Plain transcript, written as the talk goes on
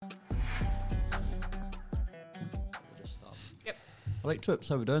Right, Troops,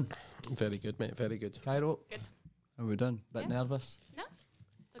 how we doing? Very good, mate. Very good. Cairo? Good. How we doing? Bit nervous? No.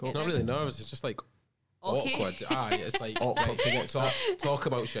 It's not really nervous. It's just like Okay. awkward. It's like Awkward to get talk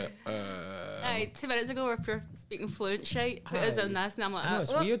about shit. 2 minutes ago we were speaking fluent shite. Put us on this and I'm like, I know,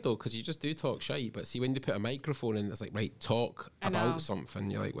 it's "Oh." weird though, because you just do talk shite, but see when they put a microphone in, it's like, right, talk I know. about something.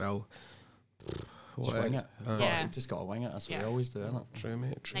 You're like, well, Just wing it. Yeah. You just got to wing it. That's what Yeah. we always do, isn't it? True,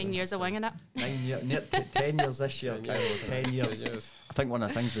 mate. True. 9 years of winging it. 9 years, 10 years this year, Cairo. 10 years. 10 years. I think one of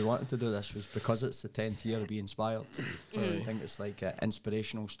the things we wanted to do this was because it's the 10th year of Be Inspired. Mm. I think it's like an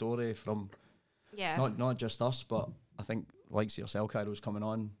inspirational story from Yeah. not just us, but I think likes yourself, Cairo's coming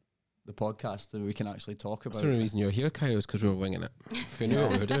on the podcast and we can actually talk That's about the only it. reason you're here, Cairo, is because we were winging it. If we knew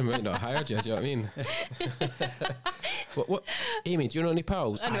what we were doing, we might not have hired you. Do you know what I mean? what? Amy, do you know any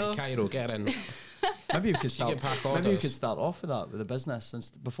pals? I know. Aye, Cairo, get her in. Maybe we could start. can pack Maybe we orders. could start off with that with the business, and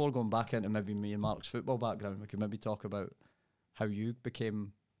before going back into maybe me and Mark's football background, we could maybe talk about how you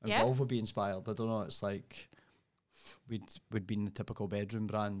became involved with Be Inspired. I don't know. It's like we'd been the typical bedroom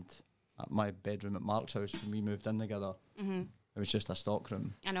brand at my bedroom at Mark's house when we moved in together. Mm-hmm. It was just a stock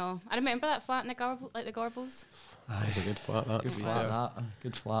room. I know. I remember that flat in the Garbles. It was a good flat, that. Good to be flat, fair. that.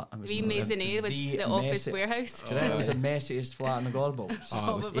 Good flat. It was The maisonette with the office warehouse. Do you know it was the messiest flat in the Gorbals?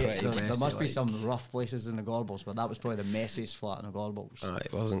 Oh, it was Probably. pretty messy. There must be like. some rough places in the Gorbals, but that was probably the messiest flat in the Gorbals.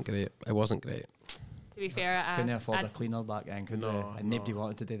 It wasn't great. It wasn't great. To be fair, Couldn't afford a cleaner back then, could No, they? And nobody no.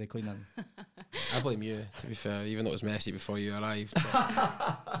 wanted to do the cleaning. I blame you, to be fair, even though it was messy before you arrived.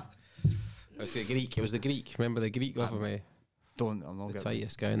 It was the Greek. It was the Greek. Remember the Greek love of me? I'm not The getting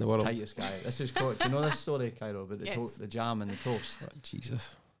tightest guy in the world. tightest guy. This is called. Do you know this story, Cairo, about the Yes. the jam and the toast? Oh,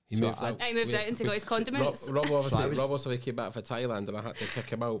 Jesus. He So moved out. I moved out and got his condiments. Rob So I obviously, was- Rob also came back for Thailand and I had to kick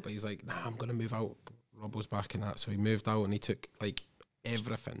him out, but he's like, nah, I'm going to move out. Rob was back in that, so he moved out and he took like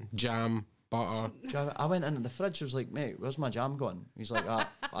everything. Jam, butter. I went into the fridge. I was like, mate, where's my jam gone? He's like, I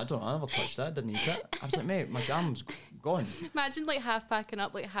don't know. I never touched that. Didn't eat it. I was like, mate, my jam's gone. Imagine like half packing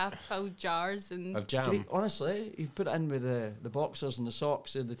up like half filled jars and Of jam. Great, honestly, you put it in with the boxers and the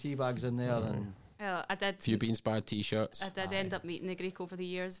socks and the tea bags in there, and I did. Few Be Inspired t-shirts. I did end up meeting the Greek over the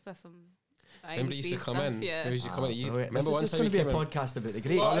years with him. Remember he used to come in? Yeah. He used to come in. brilliant. Remember this one is time going he to be a came in? podcast about the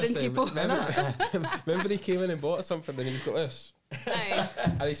Greek. Slaughtering Honestly, people. remember he came in and bought something and he's got this. Aye.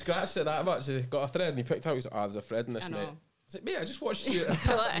 And he scratched it that much and he got a thread and he picked out, he's like, there's a thread in this, I mate. know. I was like, mate, I just watched you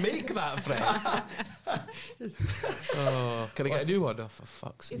make that thread. Can I get a new one? Oh, for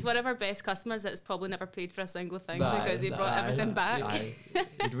fuck's sake. He's one of our best customers that's probably never paid for a single thing Nah, because he brought nah, everything back. Aye.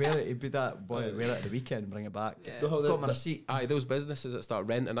 He'd wear it. He'd be that boy. Wear it at the weekend, bring it back. Yeah. Got my receipt. Aye, those businesses that start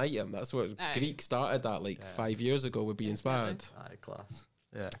renting item. That's what Aye. Greek started that 5 years ago would be inspired. Aye, class.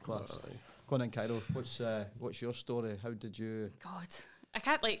 Yeah, class. Go on then, Cairo. What's your story? How did you? God, I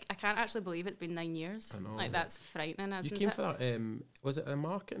can't actually believe it's been 9 years. I know. Like that's frightening, You isn't came it? for that, was it a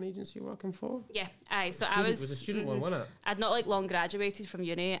marketing agency you're working for? Yeah, aye. So Student- I was. It was a student one, wasn't it? I'd not like long graduated from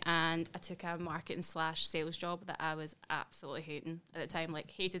uni, and I took a marketing / sales job that I was absolutely hating at the time.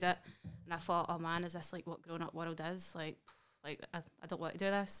 Like hated it, and I thought, oh man, is this like what grown up world is? Like I don't want to do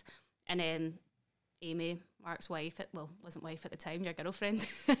this. And then Amy, Mark's wife, wasn't wife at the time, your girlfriend,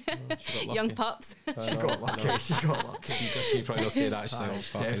 She got young lucky. pups. She got lucky. She got lucky. She probably don't say that. She's like, Aye, oh,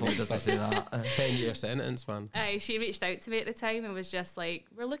 fuck, definitely doesn't say that. 10-year sentence, man. She reached out to me at the time and was just like,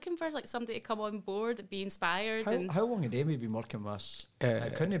 we're looking for like somebody to come on board, be inspired. and How long had Amy been working with us? Uh,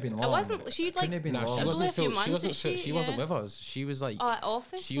 It couldn't have been long. it wasn't, she'd like, Couldn't have been No, long. she It was only wasn't. a few months She wasn't. that She wasn't yeah. with us. She was like. at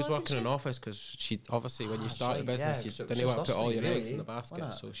office. She was wasn't working she? in office because she obviously when you That's start a right, business, yeah, you so it didn't was want to just put all us your three, eggs in the really, basket.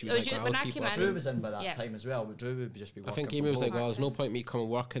 wasn't it? So she It was was like, you- well, when I'll I keep came working. in- Drew was in by that Yeah. time as well, but Drew would just be I working think Amy was from like, well, home. there's no point me coming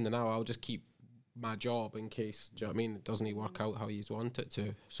working now. I'll just keep my job in case. Do you know what I mean? It doesn't work out how you want it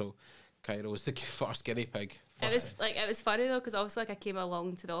to. So Cairo was the first guinea pig. It was funny though because obviously like I came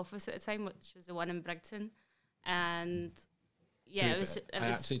along to the office at the time, which was the one in Brigton, and yeah, I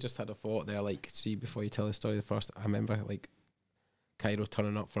actually just had a thought there. Like, see, before you tell the story, the first I remember like Cairo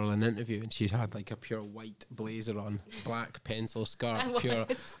turning up for an interview and she had like a pure white blazer on, black pencil I skirt, was. pure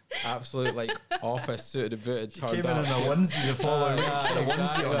absolute like office suited and booted. Came in a onesie the following week. She had a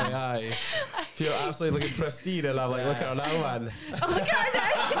onesie on. Aye. Pure absolutely looking pristine and I'm like, look at her now, man. Oh, look at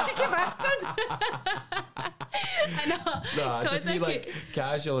her now, cheeky bastard. I know. No, just be like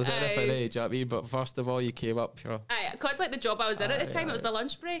casual as anything, Aye. do you know what I mean? But first of all, you came up pure. Because like the job I was in at the time, Aye. it was my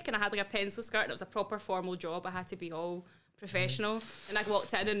lunch break, and I had like a pencil skirt, and it was a proper formal job. I had to be all professional. And I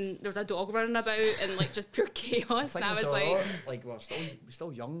walked in and there was a dog running about and like just pure chaos. And I was like, we're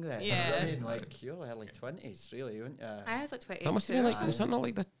still young then. Yeah. You know what I mean, like you're early 20s, really, weren't you? I was like 22. That must have been like, was that not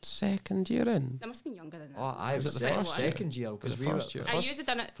like the second year in? That must have been younger than that. Oh, I was it the first year? second year because we first year? I usually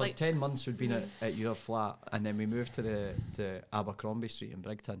done it for like 10 months. We'd been at your flat, and then we moved to Abercrombie Street in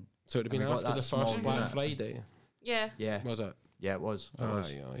Brigton. So it would have been And we got after the that small first Black unit. Friday, Yeah, was it? yeah, it was. It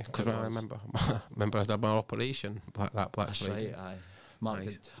was. Because It I was. remember I did my operation that Black That's Friday. right. Aye. Mark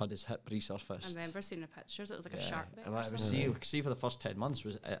Nice. had his hip resurfaced. I remember seeing the pictures. It was like a Yeah. shark bit. And or I was something. see for the first 10 months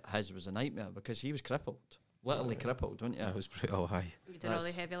his was a nightmare because he was crippled, literally crippled, wasn't you? It was pretty high. We did all the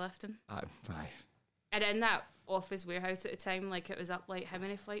That's- heavy lifting. Aye. And in that office warehouse at the time, like it was up like how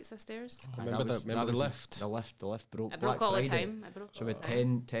many flights of stairs? Aye, Remember that the was lift? The lift broke. It broke Black all Friday. the time. It broke So all we the had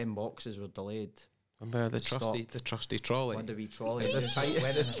time. 10 boxes were delayed. Remember the Stock. trusty trolley? One wee trolley. Is this tight?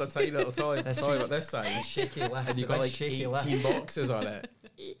 Is this the tiny little toy? This Toy is- like this size? shaky lift. And you the got big like shaky 18 lift. boxes on it.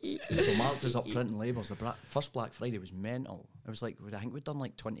 So Mark was up printing labels. The first Black Friday was mental. It was like I think we'd done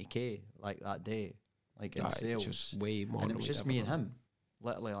like 20k like that day, like in Aye, sales. just way more. And it than was we'd just ever me and done. him.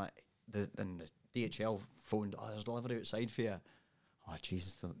 Literally, like the DHL phoned. Oh, there's delivery outside for you. Oh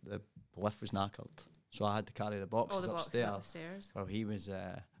Jesus, the lift was knackered, so I had to carry the boxes All the boxes upstairs. up the stairs. Well, he was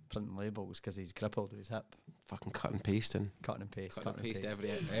printing labels because he's crippled with his hip. Fucking cut and pasting. Cutting and paste. Cut and paste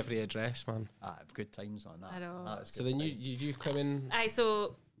every address, man. Good times on that. I know. That was So good then times. you come in. Aye,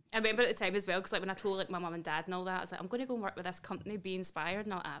 so I remember at the time as well, because like when I told like my mum and dad and all that, I was like, I'm going to go and work with this company, Be Inspired.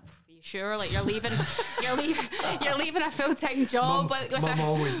 And I'm like, are you sure? Like you're leaving, you're leaving a full time job. With Mum a,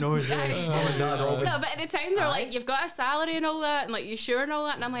 always knows it. Aye. Mum and dad always. no, but at the time they're Aye. like, you've got a salary and all that, and like you sure and all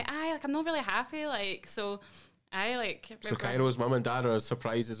that, and I'm like, aye, like I'm not really happy, like so. I like. So Cairo's mum and dad are as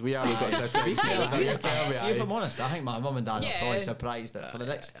surprised as we are. We got to take care. Is that what you're telling me? See, if I'm honest, I think my mum and dad Yeah. are probably surprised that for the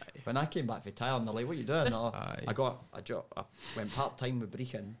next when I came back from Thailand, they're like, "What are you doing?" There's- No, Aye. I got a job. I went part time with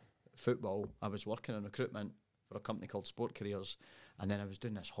Brechin football. I was working in recruitment for a company called Sport Careers, and then I was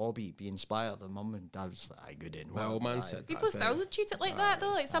doing this hobby, Be Inspired. And mum and dad was like, "I good in." My old man Aye. said People that's still very- treat it like that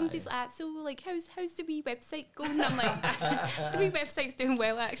though. Like somebody's like, so like how's the wee website going? And I'm like, the wee website's doing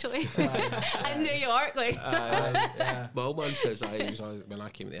well actually. In New York, like. Yeah. My old man says he was always, when I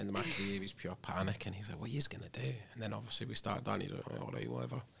came at the end of my career, he was pure panic, and he was like, "What are you gonna do?" And then obviously we started down. He's like, "Oh, "All right,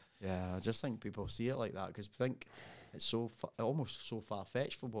 whatever." Yeah, I just think people see it like that because I think it's so almost so far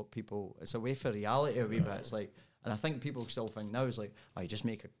fetched for what people. It's away for reality a wee bit. It's like, and I think people still think now is like, oh, you just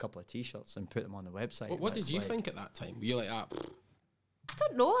make a couple of T-shirts and put them on the website. What But did it's you like- think at that time? Were you like, I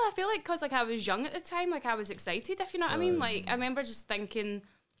don't know. I feel like because like I was young at the time, like I was excited. If you know what I mean. Like I remember just thinking,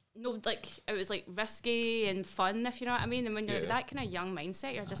 no, like it was like risky and fun. If you know what I mean. And when you're Yeah. that kind of young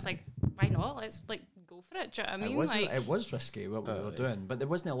mindset, you're just like, why not? Let's like go for it. Do you know what I mean? It wasn't. Like It was risky what we were doing, but there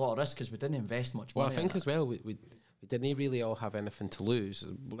wasn't a lot of risk because we didn't invest much Well, I money. think in as it. well, we didn't really all have anything to lose.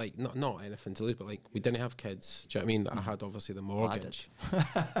 Like, not anything to lose, but like, we didn't have kids. Do you know what I mean? I had obviously the Well, I did. mortgage.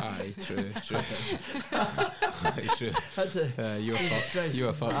 Aye, true. Aye, true. That's a- You were fucked. You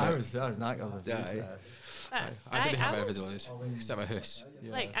were fucked. I mate. was knackered. Aye. but I didn't have was- anything to lose, except a house.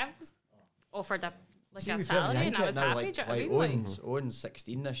 Like I was offered a like See, a we fairly salary, think and I it was now, happy. Like, Do you know what I like mean? Like Owen's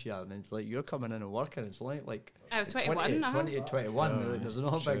 16 this year, and it's like you're coming in and working. It's like I was 20, 21. 20 to 21. Like, there's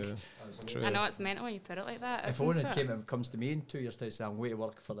no big. True. I know it's mental when you put it like that. If isn't Owen it? had comes to me in 2 years' time, saying I'm going to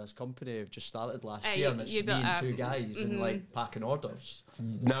work for this company I've just started last Aye, year, and it's you'd me be and like, two guys and mhm. like packing orders.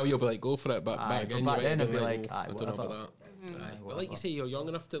 Now you'll be like, go for it, but Aye, back but then, back you might then have it'd been be like, I aye, don't know whatever. about that. Aye. But like whatever. you say, you're young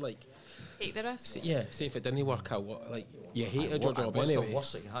enough to like, Take the risk. yeah, say if it didn't work out, what like you hated your job What's anyway. the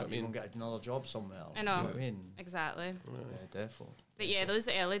worst that can happen? I mean- You won't get another job somewhere. I know. Do you what I mean? Exactly. Yeah, definitely. But yeah, those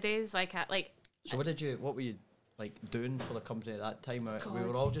early days, like So what were you like doing for the company at that time? We God,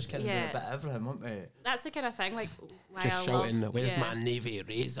 were all just kind of doing yeah. a bit of everything, weren't we? that's the kind of thing. Like why Just I shouting, love, "Where's yeah. my navy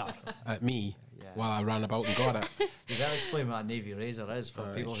razor?" at me Yeah. while I ran about and got it. You gotta explain what a navy razor is for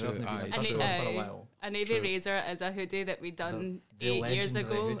Aye, people who true, haven't been aye, in A, true. customer for a na- while. a navy True. razor is a hoodie that we done The 8 years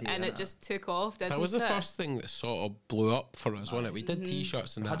legendary ago, hoodie, and it innit? just took off. Didn't That was the it? first thing that sort of blew up for us, wasn't it? We did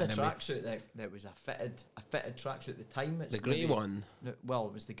T-shirts and I that. had a and then we- tracksuit that was a fitted tracksuit at the time. It's the grey maybe- one. No, well,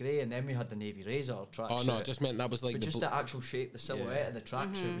 it was the grey, and then we had the navy razor tracksuit. Oh no, it just meant that was like but the just bl- the actual shape, the silhouette of the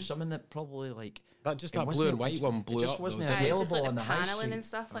tracksuit was something that probably like that just it that blue wasn't- and white it- one it blew just up. wasn't though, Aye, didn't it's just available like on the the high paneling street. and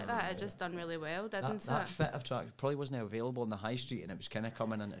stuff like that. It just done really well, didn't that it? fit of track probably wasn't available on the high street, and it was kind of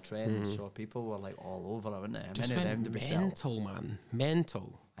coming into trend. So people were like all over it, weren't they? it? Just Many of them went to be sell. mental, man.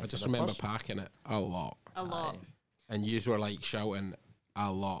 Mental. Aye, I for just the remember first- packing it a lot, A lot. and yous were like shouting a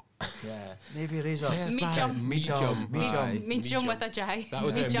lot. Yeah, navy razor. Yes, Medium. man, medium, Medium. aye, Medium with a J. That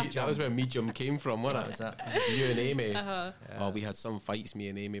was where Medium. that was where medium came from, That wasn't was it? it. You and Amy. Uh-huh. Oh, we had some fights, me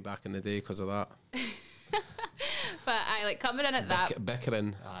and Amy, back in the day because of that. But But I like coming in at that.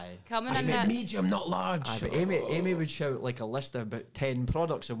 Bickering. Aye. Coming I in said at medium, not large. Aye, but Amy would shout like a list of about 10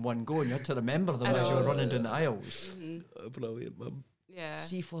 products in one go, and you had to remember them as you were running down the aisles. Brilliant, mum. yeah.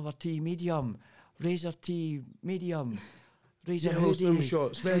 Seaflower tea, medium. Razor tea, medium. Razor Yellow hoodie. swim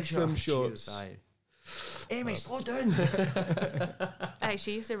shorts, red swim Jeez, shorts. aye. Amy, slow down. Aye,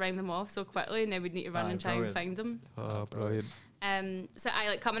 she used to rhyme them off so quickly, and then we'd need to run Aye, and try brilliant. and find them. Oh, brilliant. So I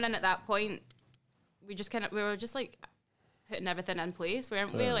like coming in at that point. We were just like putting everything in place,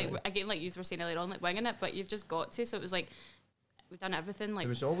 weren't we? Like again, like you were saying earlier on, like winging it, but you've just got to. So it was like we've done everything. Like There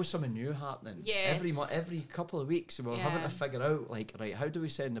was always something new happening. Yeah. Every couple of weeks, we were having to figure out, like, right, how do we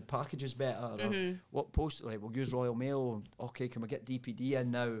send the packages better? Or what post? Like, we'll use Royal Mail. Okay, can we get DPD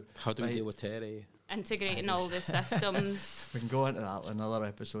in now? How do we Right. deal with Terry? integrating all the systems. We can go into that in another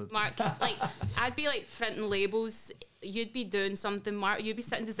episode. Mark, like I'd be like printing labels. You'd be doing something, Mark. You'd be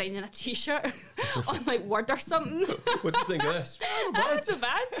sitting designing a T-shirt on like Word or something. What do you think of this? That's so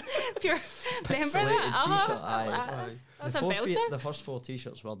bad. Pure. Remember that? Pixelated T-shirt, aye. That's the, a belter. the first 4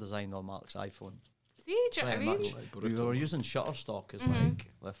 T-shirts were designed on Mark's iPhone. See, do you know what I mean? We were using Shutterstock as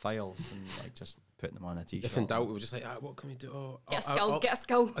like the files and like just putting them on a T-shirt. If in doubt, we were just like, what can we do? Oh, Get a skull. Get a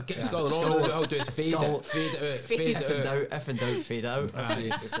skull. Get a skull. And all I'll do is fade Skull. it, fade it out, Fade fade If it in out. doubt, if in doubt, fade out. That's what we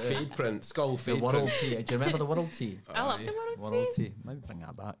used to say. Fade print, skull, The fade World print. Tea. Do you remember the World Tea? I love the World World Tea. Tea. Maybe bring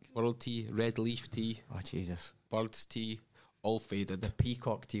that back. World tea, red leaf tea, Oh Jesus. birds tea, all faded. The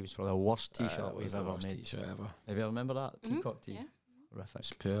Peacock Tea was probably the worst T-shirt It we've was the ever worst made. T-shirt ever. Have you ever remember that Peacock Tea? Yeah. Horrific.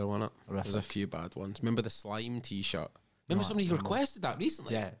 It's poor, wasn't it? There was a Horrific. few bad ones. Remember the slime T-shirt? Remember No, somebody no. requested that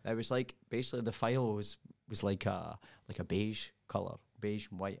recently? Yeah, it was like basically the file was like a beige colour, beige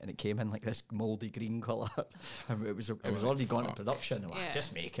and white, and it came in like this mouldy green colour, and it was already gone to fuck. production. Like, Yeah.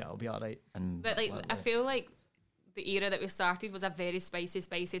 just make it, it'll be alright. And But like, I feel like the era that we started was a very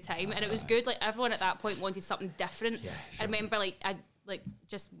spicy time, and it was good. Like everyone at that point wanted something different. Yeah, I remember like I like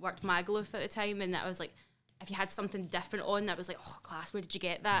just worked Magaluf at the time, and that was like, if you had something different on, that was like, oh, class, where did you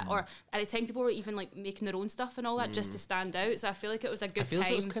get that? Or at the time, people were even like making their own stuff and all that just to stand out. So I feel like it was a I good feel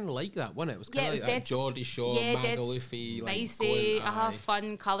time. it was kind of like that, wasn't it? It was kind Yeah, of it like was that Geordie Shore, dead Magaloofy, like spicy, going, aye.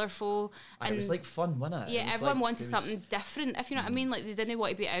 fun, colourful. it was like fun, wasn't it? It Yeah, was everyone like- wanted it was- something different, if you know what I mean. Like, they didn't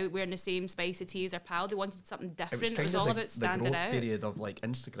want to be out wearing the same spicy tees or pal. They wanted something It different. was It kind was of all the, about the standing growth out. period of like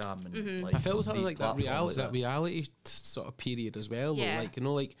Instagram and like I felt it was these like that platforms reality sort of period as well. Though. Yeah. Like, you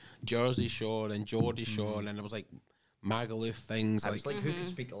know, like Jersey Shore and Geordie Shore, and there was like Magaluf things. It like, was like who could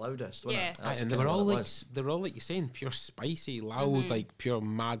speak the loudest, wasn't Yeah. it? aye, That's and they kinda were all what it like was. you're saying, pure spicy, loud, like pure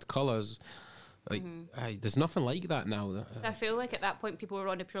mad colours. Like, aye, there's nothing like that now. So I feel like at that point, people were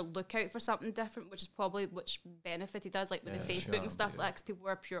on a pure lookout for something different, which is probably which benefited us, like with the Facebook and stuff like that, 'cause people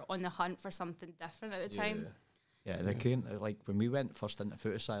were pure on the hunt for something different at the time. Yeah, they came, like when we went first into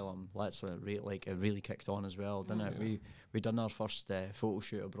Food Asylum, that's when it really kicked on as well, didn't it? We done our first photo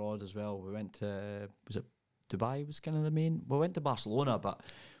shoot abroad as well. We went to, was it Dubai? Was kind of the main. We went to Barcelona, but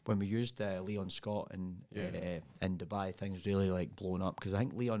when we used Leon Scott in Dubai, things really like blown up because I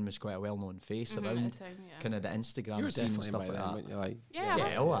think Leon was quite a well-known face At around the time, yeah. kind of the Instagram You were scene and definitely stuff by like then, that. weren't you? Like, Yeah,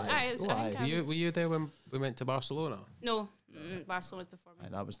 Yeah, oh, aye. Aye, it was, Oh, I think aye. I were you there when we went to Barcelona? No, Barcelona was before me. Aye,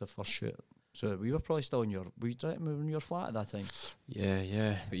 that was the first shoot. So we were probably still in your. Were you in your flat at that time?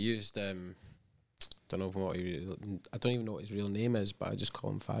 Yeah. We used don't know what I don't even know what his real name is, but I just call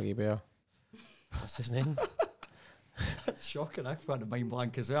him Faggy Bear. What's his name? That's shocking. I found a mind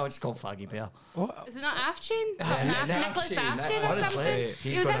blank as well. I just called Faggy Bear. What? Is it not Afshin? Nicholas Nicholas Afshin or honestly, something?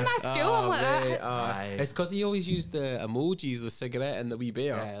 he's He was in gonna- my school. I'm like, that. Aye. It's because he always used the emojis, the cigarette and the wee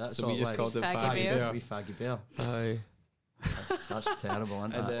bear. Yeah, that's so what we it just was. called him Faggy Faggy Bear. Bear. Wee Faggy Bear. Aye. That's terrible,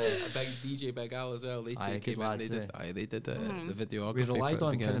 isn't And it? a big DJ Big Al as well. They Aye, came good in. They lads, did, they did the videography. We for relied the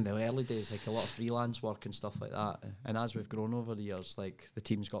on kind beginning. of in the early days, like a lot of freelance work and stuff like that. And as we've grown over the years, like the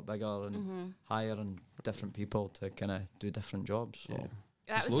team's got bigger and higher and different people to kind of do different jobs. So. Yeah. That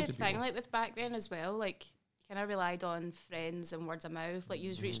There's was loads the of thing, people. like with back then as well. Like, you kind of relied on friends and words of mouth. Like, you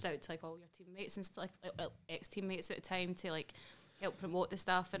just reached out to like all your teammates and stuff, like ex-teammates at the time to like help promote the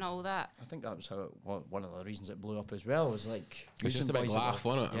stuff and all that. I think that was how one of the reasons it blew up as well was like It was just a big laugh,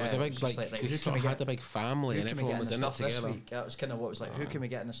 wasn't it? It was a big just like, right, we who sort can we of get? had a big family Who and can we everyone get in was the in it stuff this together. week? That was kind of what it was like. Who can we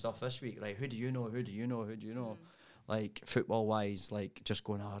get in the stuff this week? Right? Who do you know? Who do you know? Who do you know? Like football wise, like just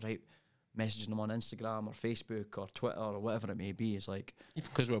going, all right, messaging them on Instagram or Facebook or Twitter or whatever it may be is like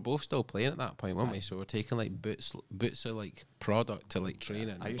Because we were both still playing at that point, weren't we? So we're taking like boots of like product to like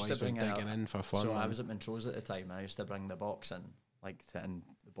training. I and used to boys were bring it digging up. in for fun. So I and- was at Montrose at the time. And I used to bring the box in, like and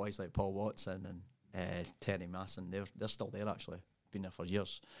the boys like Paul Watson and Terry Masson. They're still there actually. Been there for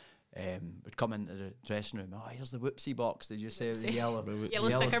years. would come into the dressing room. Oh, here's the whoopsie box. Did you say the yellow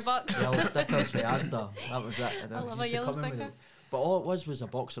sticker box? Yellow stickers for Asda. That was it. And I love a yellow sticker. But all it was a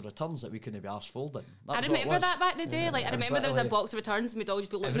box of returns that we couldn't be arsed folding. I remember that back in the day. Like I remember there was a box of returns and we'd all just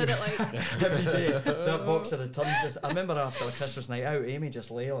be looking at it like every day. That box of returns. I remember after a Christmas night out, Amy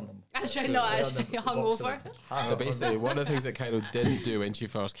just lay on them. That's right, not actually hung over. So basically, one of the things that Cairo didn't do when she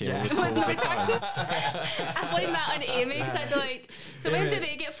first came was fold returns. I blame that on Amy because I'd be like, so when do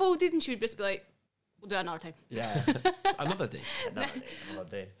they get folded? And she would just be like, we'll do it another time. Yeah. Another day. Another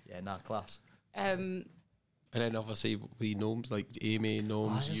day. Yeah, class. And then obviously we gnomes like Amy,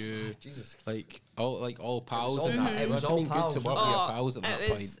 gnomes, you, Jesus, like all pals. It was all pals. Good to work with your pals at that point.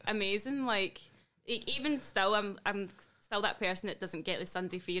 It was amazing. Like even still, I'm still that person that doesn't get the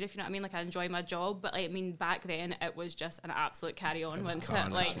Sunday fear, if you know what I mean. Like I enjoy my job, but like, I mean back then it was just an absolute carry on.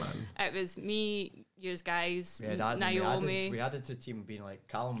 It was me, you guys, Naomi. We added to the team being like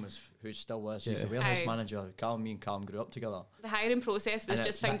Callum who still was. He's the warehouse manager. Me and Callum grew up together. The hiring process was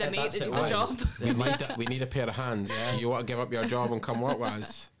just find a mate that needs a job. We need a pair of hands. Do you want to give up your job and come work with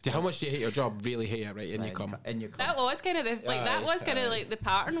us? How much do you hate your job? Really hate it, right? And you come. That was kind of the like the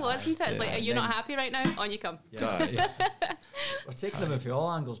pattern, wasn't it? It's like, are you not happy right now? On you come. We're taking them in for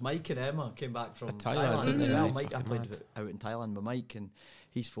all angles. Mike and Emma came back from Thailand as well. Mike, I played out in Thailand with Mike, and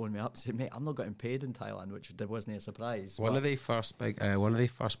he's phoned me up saying, "Mate, I'm not getting paid in Thailand," which there wasn't a surprise. One of the first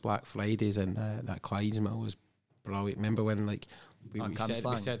Black Fridays in that Clydesdale was brilliant. Remember when like we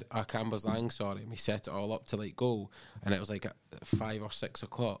said Canberra Lang, sorry, and we set it all up to like go, and it was like at 5 or 6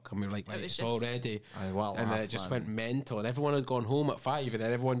 o'clock, and we were like, right, it's all ready, and then it just went mental, and everyone had gone home at 5, and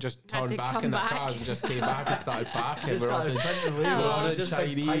then everyone just turned back in their cars and just came back and started packing. We're off the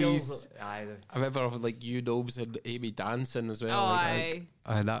Chinese. I remember like you gnomes and Amy dancing as well.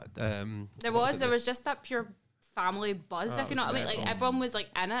 There was just that pure family buzz, if you know what I mean. Like everyone was like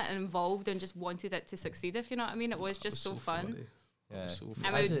in it and involved and just wanted it to succeed, if you know what I mean. It was just so fun. Yeah.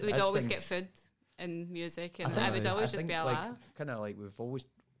 And we'd always get food and music, and I would always just be a laugh. Kind of like we've always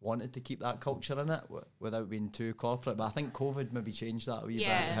wanted to keep that culture in it without being too corporate, but I think COVID maybe changed that a wee bit,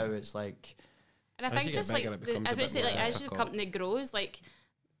 how it's like. And I think just like as your company grows, like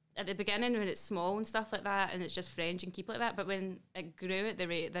at the beginning when it's small and stuff like that, and it's just friends and keep like that, but when it grew at the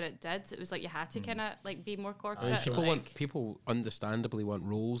rate that it did, it was like you had to kind of like be more corporate. People understandably want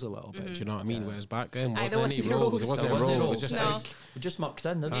roles a little bit. Do you know what I mean? Whereas back then there wasn't any roles. There wasn't a role. It was just like we just mucked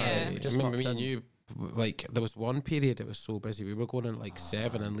in, didn't we? We just mucked in. You, like there was one period it was so busy. We were going in at like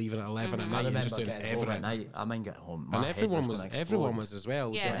 7 and leaving at 11 at night and just doing everything. I mean, get home. And everyone was as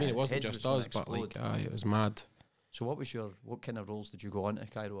well. Do you know what I mean? It wasn't just us, but like it was mad. So what kind of roles did you go on to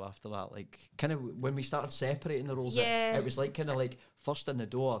Cairo after that? Like kind of when we started separating the roles, it was like kind of like first in the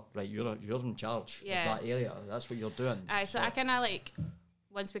door, right? You're in charge of that area. That's what you're doing. So I kind of like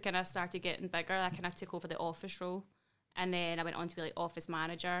once we kind of started getting bigger, I kind of took over the office role, and then I went on to be like office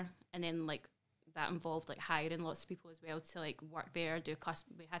manager, and then like that involved like hiring lots of people as well to like work there.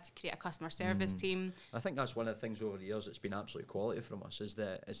 We had to create a customer service team. I think that's one of the things over the years that's been absolute quality from us is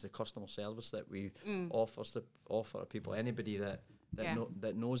the customer service that we offer to people. Anybody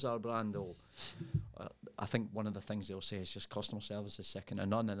that knows our brand will. I think one of the things they'll say is just customer service is second to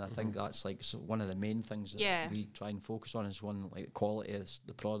none, and I think that's like one of the main things that we try and focus on is one like quality is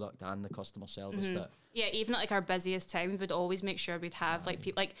the product and the customer service. Even at like our busiest times, we'd always make sure we'd have like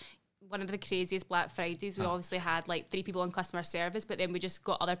people like. One of the craziest Black Fridays, we obviously had like 3 people on customer service, but then we just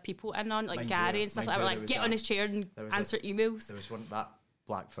got other people in on like Gary and stuff like that. We're like, get on his chair and answer emails. There was one that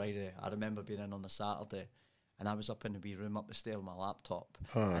Black Friday. I remember being in on the Saturday, and I was up in the wee room up the stair with my laptop,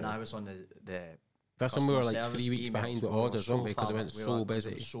 and I was on the. That's when we were like 3 weeks behind with orders, weren't we? Because it went so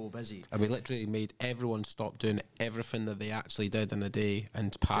busy. And we literally made everyone stop doing everything that they actually did in a day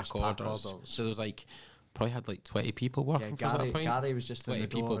and pack orders. So there was like. Probably had like 20 people working for that point. Gary was just 20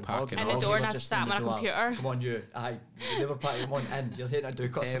 people packing. And the door, and I sat on a computer. Come on, you. You never packing one in. You're here to do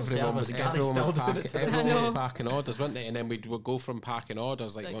customer service. Everyone was packing orders, weren't they? And then we would go from packing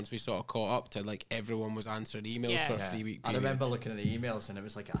orders, like once we sort of caught up to like everyone was answering emails for a 3-week period. I remember looking at the emails and it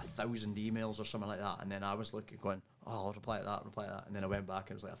was like 1,000 emails or something like that. And then I was looking, going, oh, I'll reply to that. And then I went back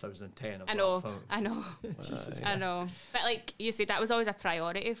and it was like 1,010. I know. But like you said, that was always a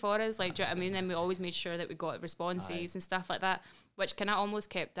priority for us. Like, do you know what I mean? Then we always made sure that we got responses and stuff like that, which kind of almost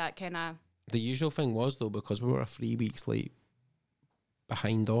kept that kind of. The usual thing was though, because we were 3 weeks late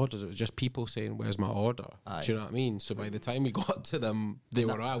behind orders, it was just people saying, "Where's my order?" Do you know what I mean? So by the time we got to them, they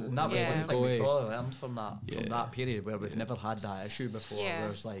were out. And that was one thing we probably learned from that period where we've never had that issue before. Where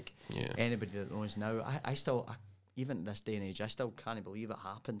it's like anybody that knows now, I still even at this day and age, I still can't believe it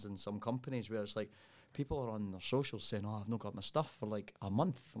happens in some companies where it's like people are on their socials saying, "Oh, I've not got my stuff for like a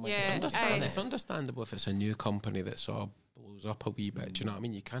month." I'm like, it's understandable if it's a new company that sort of blows up a wee bit. Do you know what I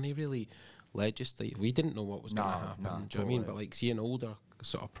mean? You can't really legislate. We didn't know what was going to happen. Do you know what I mean? But like, see an older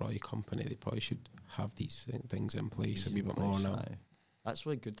sort of probably company, they probably should have these things in place a wee bit more now. That's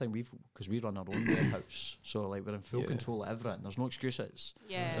really good thing because we run our own warehouse, so like we're in full control of everything. There's no excuses.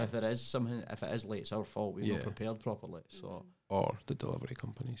 Yeah. So if it is late, it's our fault. We've not prepared properly. So or the delivery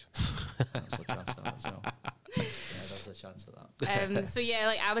companies. There's a chance of that as well. There's a chance of that. So yeah,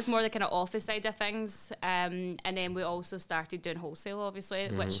 like I was more the kind of office side of things, and then we also started doing wholesale, obviously,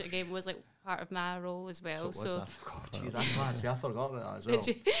 which again was like part of my role as well. So I forgot. Jeez, that's mad. See, I forgot about that as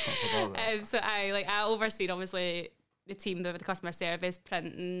well. So I overseen obviously the team with the customer service,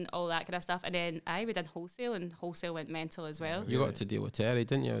 printing, all that kind of stuff, and then we did wholesale, and wholesale went mental as well. You got to deal with Terry,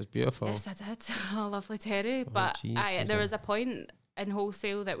 didn't you? It was beautiful. Yes, I did. Oh, lovely Terry. But there was a point in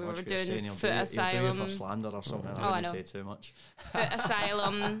wholesale that we were doing Foot Asylum. For slander or something. I know. Say too much. Foot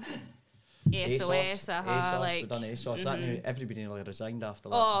Asylum. ASOS, like, we've done ASOS. That knew everybody nearly resigned after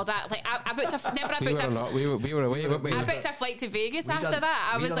that. Oh, that like I booked we were away, weren't we? I booked a flight to Vegas after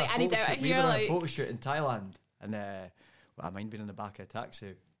that. I was like, I need out of here. We were on a photo shoot in Thailand, and I mind being in the back of a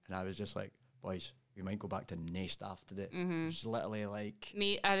taxi, and I was just like, boys, we might go back to no staff today. It was literally like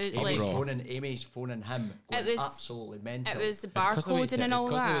Amy's phoning him, going absolutely mental. It was the barcoding and all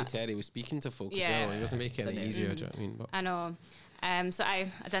that. It's because the way Terry was speaking to folk as well. He wasn't making it any easier. Do you know what I mean? But I know. So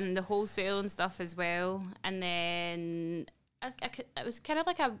I done the wholesale and stuff as well, and then it was kind of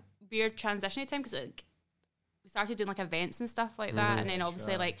like a weird transition time because like, we started doing like events and stuff like that, and then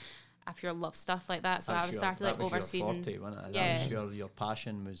obviously like I pure love stuff like that, so I started like overseeing. That was your forte, wasn't it? That was your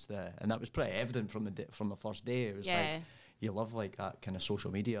passion was there, and that was pretty evident from the first day. It was like you love like that kind of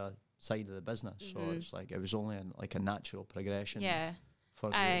social media side of the business, so it's like it was only like a natural progression for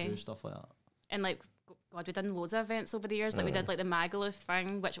you to do stuff like that. And like, God, we've done loads of events over the years. Like we did like the Magaluf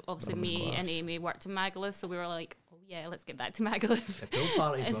thing, which obviously me and Amy worked in Magaluf, so we were like, oh yeah, let's get back to Magaluf. The pool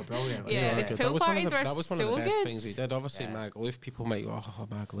parties were brilliant. The pool parties were so good. That was one of the best things we did. Obviously, Magaluf, people might go, oh,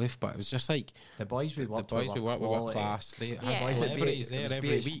 Magaluf, but it was just like the boys we worked with were class. They had celebrities there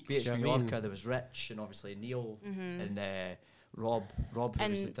every week. BH Mallorca, there was Rich and obviously Neil and Rob, who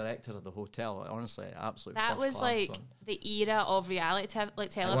was the director of the hotel. Honestly, absolutely. That was like the era of reality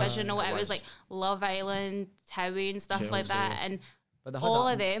television. It was like Love Island, Towie, and stuff like that. And all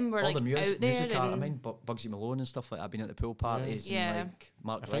of them were like out there. I mean, Bugsy Malone and stuff like that. I've been at the pool parties and like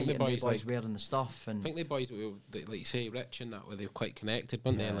Mark Wright and the boys wearing the stuff. And I think the boys, like you say, Rich and that, were they quite connected,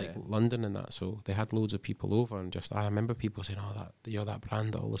 weren't they? In like London and that, so they had loads of people over, and just I remember people saying, "Oh, you're that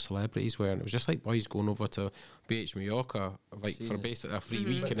brand that all the celebrities wear," and it was just like boys going over to BH Mallorca like for basically a free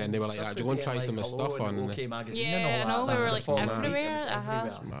week, and then they were like, "Do you want to try some of the stuff on?" OK Magazine and all that. We were like everywhere. It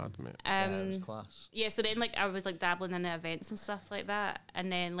was mad, mate. It was class. Yeah, so then like I was like dabbling in the events and stuff like that,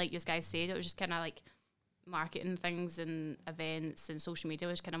 and then like you guys said, it was just kind of like marketing things and events and social media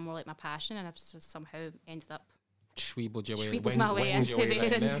was kind of more like my passion, and I've just somehow ended up Schweebled my way into there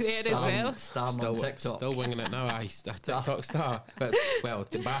as well. Still TikTok. Still winging it now. TikTok star. But, well,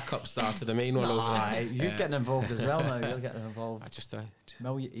 the backup star to the main one over there. You're getting involved as well now. You're getting involved.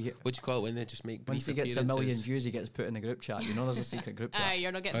 What do you call it when they just make brief appearances? Once he gets a million views, he gets put in a group chat. You know there's a secret group chat.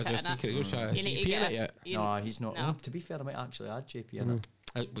 You're not getting put in it. Is there a secret group chat? Is JP in it yet? No, he's not. No. To be fair, I might actually add JP in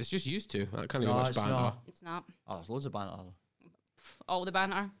it. It's just used to. I can't even much banter. It's not. Oh, there's loads of banter. All the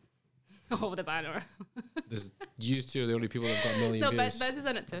banter. All the banner. There's used to the only people that've got a million views. No, Bez is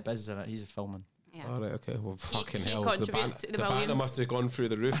in it too. Bez is in it. He's a filming. Yeah. All right, okay. Well, fucking hell. The banner must have gone through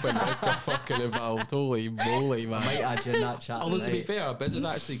the roof when Bez got fucking involved. Holy moly, man. I might add you in that chat. Although, to be fair, Bez is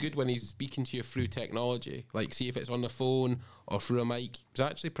actually good when he's speaking to you through technology. Like, see if it's on the phone or through a mic. It's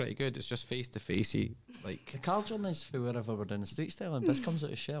actually pretty good. It's just face to face. Like the car journeys for wherever we're doing the street style, and Bez comes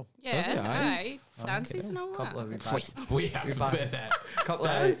out of shell. Yeah, does it? Aye. Francis and all that. Couple of we have been couple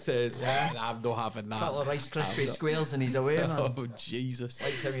of says, I'm not having that. Couple of Rice Krispie squares and he's away, man. Oh Jesus!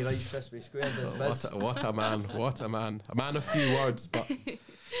 Likes how he Rice Krispie squares does Bez. What a man! What a man! A man of few words, but.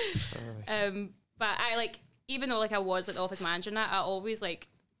 But I like, even though like I was like the office manager and that, I always like.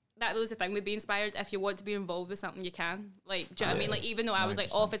 That was the thing with being inspired. If you want to be involved with something, you can. Like, do you know what I mean? Like, even though I was like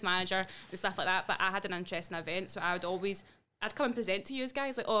office manager and stuff like that, but I had an interest in events, so I'd come and present to you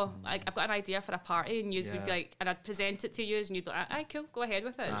guys, like, like I've got an idea for a party, and you would be like, and I'd present it to you, and you'd be like, aye, cool, go ahead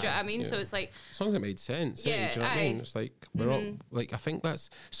with it. Do you know what I mean? So it's like, as long as it made sense. Do you know what I mean? It's like we're all like, I think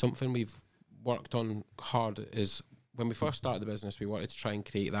that's something we've worked on hard. Is when we first started the business, we wanted to try and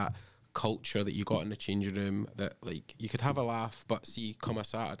create that culture that you got in the changing room, that like you could have a laugh, but see come a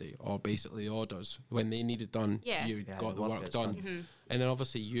Saturday or basically orders when they needed done, you got the work done. And then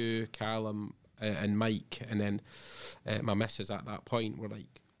obviously you, Callum, and Mike, and then my missus at that point were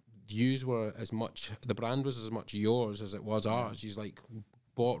like, yous were as much, the brand was as much yours as it was ours. You's like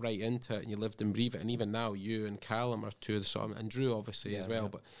bought right into it and you lived and breathed it. And even now, you and Callum are two of the sort of, and Drew obviously as well,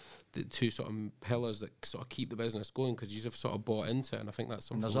 but the two sort of pillars that sort of keep the business going, because you have sort of bought into it, and I think that's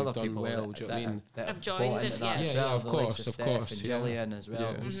something we've done well. Do you know what I mean? I've joined it, of course, and Gillian as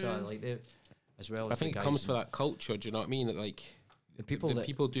well, Lisa, like they, as well. I think it comes for that culture. Do you know what I mean? That, like the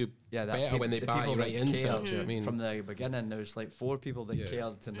people do better when they buy right into it. Do you know what I mean? From the beginning, there was like 4 people that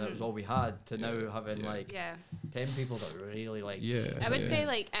cared, and that was all we had. To now having like 10 people that were really like. I would say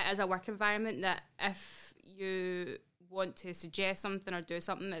like as a work environment, that if you want to suggest something or do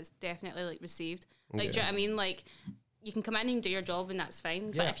something, that's definitely like received. Like, do you know what I mean? Like, you can come in and do your job and that's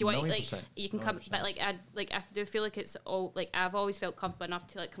fine. But if you want, like, you can come. 100%. But like, I do feel like it's all like, I've always felt comfortable enough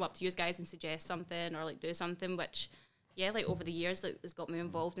to like come up to you guys and suggest something or like do something, which like over the years, like, has got me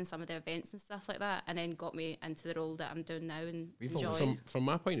involved in some of the events and stuff like that, and then got me into the role that I'm doing now and enjoy. From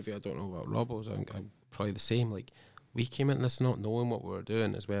my point of view, I don't know about Robbo's. I'm probably the same. Like, we came into this not knowing what we were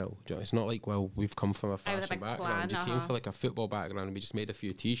doing as well. It's not like, well, we've come from a fashion background. You came from like a football background, and we just made a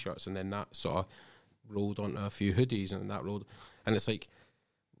few T-shirts, and then that sort of rolled onto a few hoodies, and that rolled. And it's like,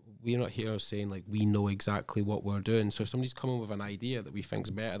 we're not here saying like we know exactly what we're doing. So if somebody's coming with an idea that we think's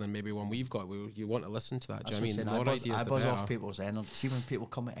better than maybe one we've got, you want to listen to that. Do you know what I mean? I buzz off people's energy. See when people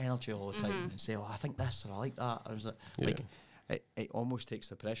come with energy all the time and say, "Oh, I think this," or "I like that," or is it like? It almost takes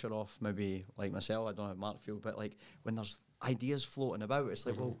the pressure off. Maybe like myself, I don't know how Mark feel, but like when there's ideas floating about, it's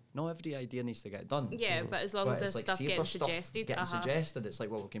like, well, not every idea needs to get done. Yeah, but as long as there's like, stuff getting suggested, it's like,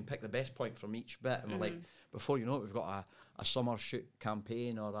 well, we can pick the best point from each bit, and we're like, before you know it, we've got a summer shoot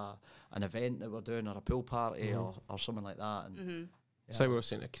campaign or an event that we're doing or a pool party or something like that. And it's like we were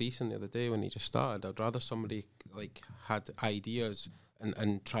saying to Creason the other day when he just started. I'd rather somebody like had ideas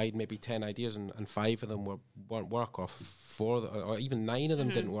and tried maybe 10 ideas and 5 of them weren't work, or 4 or even 9 of them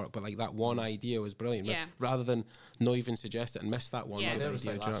didn't work, but like that one idea was brilliant. Rather than not even suggest it and miss that one good idea. Like do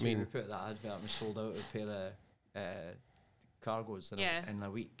you know what I mean? We put that advert and we sold out a pair of cargos in a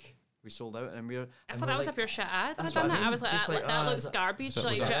week. We sold out, and I thought that was a pure shit ad. I was like, that looks garbage. Was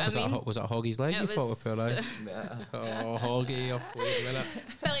that Hoggy's leg you thought we put out? Oh, Hoggy! Wait a minute.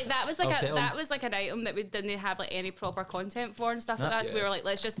 But like that was like an item that we didn't have like any proper content for and stuff like that. So we were like,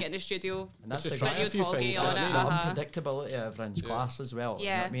 let's just get in the studio. And that's Hoggy on it. The unpredictability of everyone's class as well.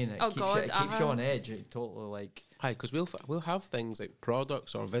 Yeah. You know what I mean, it keeps you on edge. It totally like. Aye, because we'll have things like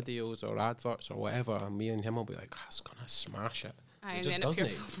products or videos or adverts or whatever, and me and him will be like, it's gonna smash it. And then it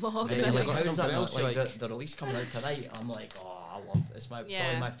vlogs. The release coming out tonight, I'm like, I love it. It's probably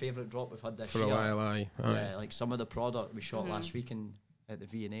my favourite drop we've had this year. For a while, Yeah, like some of the product we shot last week at the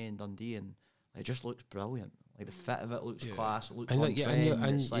V&A in Dundee, and it just looks brilliant. Like the fit of it looks class. It looks on trend.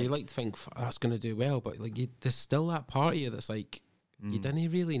 And you like to think that's going to do well, but like there's still that part of you that's like you didn't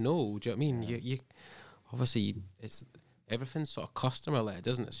really know. Do you know what I mean? You obviously it's. Everything's sort of customer led,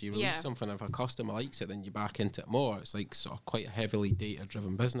 isn't it? So you release something, if a customer likes it, then you back into it more. It's like sort of quite a heavily data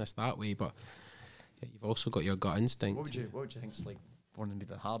driven business that way, but you've also got your gut instinct. What would you think's like one of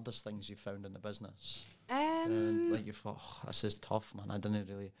the hardest things you found in the business? Like you thought, this is tough, man. I don't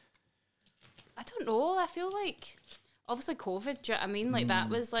know. I feel like obviously COVID, do you know what I mean? Like that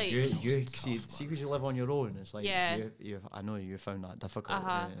was like you see because you live on your own, it's like I know you found that difficult.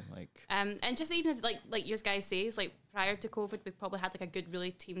 And just even as like you guys say, is like prior to COVID we probably had like a good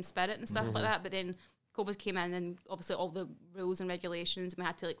really team spirit and stuff like that, but then COVID came in and obviously all the rules and regulations, and we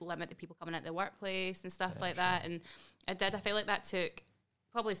had to like limit the people coming out the workplace and stuff like that, and I feel like that took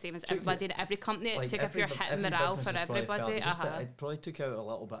probably the same as everybody in every company. It took up your hit and morale for everybody. It probably took out a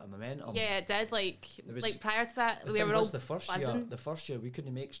little bit of momentum. Yeah, it did. Like prior to that, we were all the first year we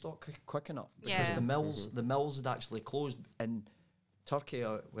couldn't make stock quick enough because the mills had actually closed in Turkey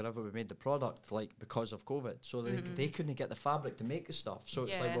or wherever we made the product, like because of COVID. So they couldn't get the fabric to make the stuff. So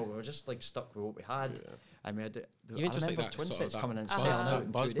it's like, well, we were just like stuck with what we had. I mean, I remember twin sets coming in selling out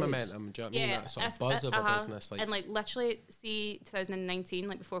in buzz momentum. Do you know what I mean? That sort of buzz of a business, and like literally, see 2019,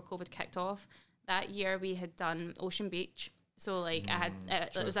 like before COVID kicked off, that year we had done Ocean Beach. So like I had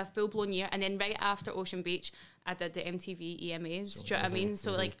it was a full blown year, and then right after Ocean Beach, I did the MTV EMAs. Do you know what I mean?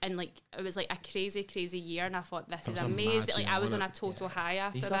 So like, and like it was like a crazy year, and I thought this is amazing. Like I was on a total high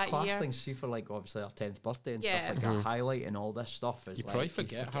after that year. These are class things. See for like obviously our 10th birthday and stuff like that. Highlighting all this stuff is you probably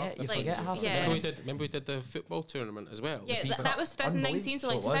forget half. You forget half. Remember we did the football tournament as well. Yeah, that was 2019. So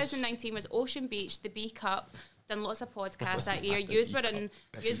like 2019 was Ocean Beach, the B Cup. Done lots of podcasts that year. Yous were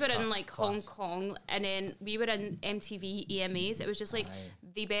in like Hong Kong, and then we were in MTV EMAs. It was just like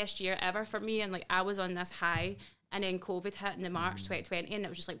the best year ever for me, and like I was on this high, and then COVID hit in the March 2020, and it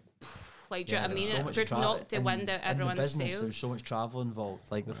was just like Like, do you know what I mean? So it would knock the wind out everyone's in the business, sails. there was so much travel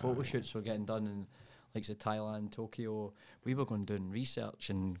involved. Like the photo shoots were getting done in, like, say, Thailand, Tokyo. We were going doing research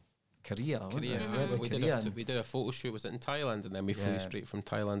in Korea. We did a photo shoot. Was it in Thailand? And then we flew straight from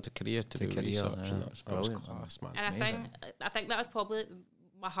Thailand to Korea to do research, and that was class, man. And I think that was probably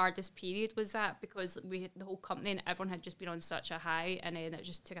my hardest period, was that, because the whole company and everyone had just been on such a high, and then it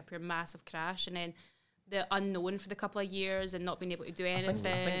just took a pure massive crash, and then the unknown for the couple of years and not being able to do anything.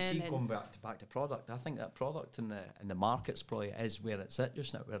 I think see, going back to product, I think that product in the markets probably is where it's at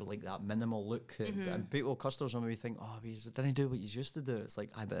just now, where like that minimal look, and people, customers maybe think, oh, he didn't do what he used to do. It's like,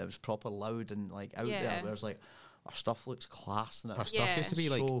 I bet it was proper loud and like out there. Whereas like our stuff looks class now. Our stuff used to be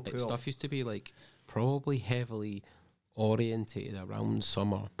like cool. Stuff used to be like probably heavily orientated around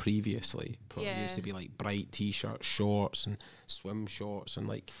summer previously. Probably used to be like bright t-shirts, shorts, and swim shorts, and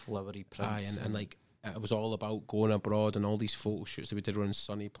like flowery prints, and like it was all about going abroad, and all these photo shoots that we did were in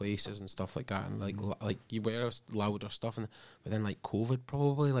sunny places and stuff like that, and like you wear louder stuff, but then like COVID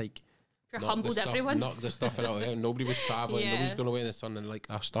probably like humbled everyone, knocked the stuff out. Nobody was traveling, nobody's going away in the sun, and like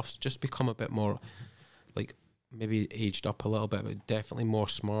our stuff's just become a bit more like maybe aged up a little bit, but definitely more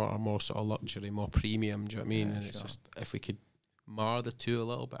smarter, more sort of luxury, more premium. Do you know what I mean? And it's just, if we could mar the two a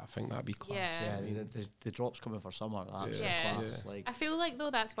little bit, I think that'd be class. I mean, the drops coming for summer, that's class. Like, I feel like though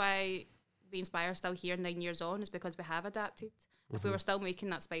that's why Be Inspired still here 9 years on, is because we have adapted. If we were still making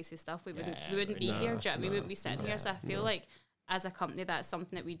that spicy stuff, we wouldn't be here. Do you know what I mean? We wouldn't be sitting here. So I feel like as a company, that's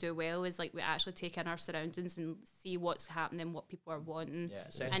something that we do well, is like we actually take in our surroundings and see what's happening, what people are wanting. Yeah,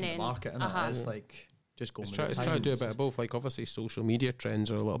 assessing the market, and it's like just going. Let's try to do a bit of both. Like obviously, social media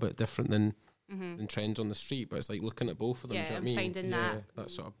trends are a little bit different than trends on the street, but it's like looking at both of them. Do you know what I mean? Finding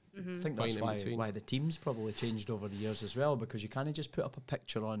that sort of. I think that's why the team's probably changed over the years as well, because you can't just put up a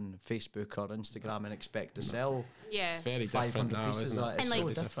picture on Facebook or Instagram and expect to sell. Yeah, it's very different now, isn't it? It's and so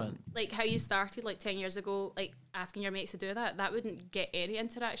different. Like how you started like 10 years ago, like asking your mates to do that wouldn't get any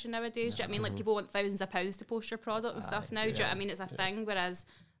interaction nowadays. Do you know what I mean? Like people want thousands of pounds to post your product and stuff now. Do you know what I mean? It's a thing, whereas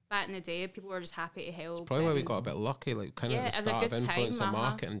back in the day, people were just happy to help. It's probably why we got a bit lucky, like kind of at the start of influencer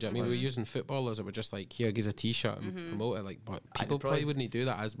marketing. Do you know what I mean? We were using footballers that were just like, here, gives a t-shirt and promote it. Like, but people probably wouldn't do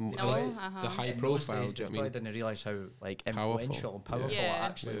that as the high profile. Do you know what I mean? Probably didn't realise how like influential and powerful it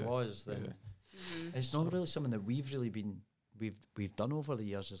actually was. Then it's not really something that we've really been. We've done over the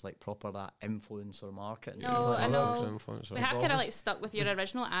years, is like proper that influencer marketing. No, I know. We have kind of like stuck with your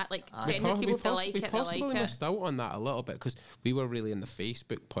original like saying that people feel like it. We possibly missed out on that a little bit, because we were really in the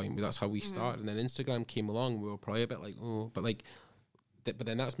Facebook point. That's how we started, and then Instagram came along. We were probably a bit like, but like. But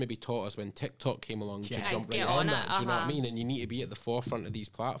then that's maybe taught us when TikTok came along to jump right on that. Do you know what I mean? And you need to be at the forefront of these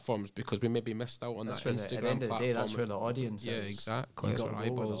platforms, because we maybe missed out on that Instagram platform. At the end of the day, that's where the audience is. Yeah, exactly. That's where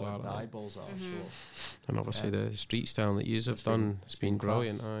eyeballs are. The eyeballs are. And obviously the street style that you have done, it's been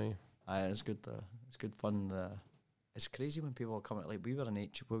brilliant. It's good. It's good fun. It's crazy when people come out. Like we were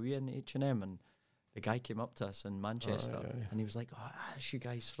in H&M, and the guy came up to us in Manchester, and he was like, "Oh, that's you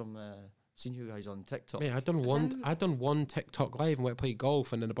guys from." Seen you guys on TikTok. Mate, I'd done one TikTok live and went to play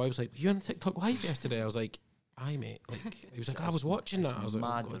golf, and then the boy was like, "Were you on TikTok live yesterday?" I was like, "Aye, mate." Like he was like, "I was watching that." I was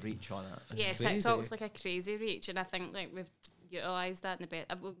mad like, the reach on it. It's TikTok's like a crazy reach, and I think like we've utilised that in a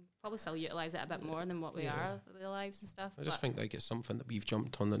bit. We'll probably still utilise it a bit more than what we are with our lives and stuff. I just think like it's something that we've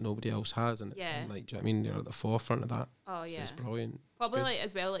jumped on that nobody else has, and like, do you know what I mean? You're at the forefront of that. Oh yeah, so it's brilliant. Probably like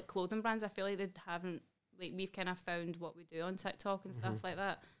as well, like clothing brands. I feel like they haven't, like we've kind of found what we do on TikTok and stuff like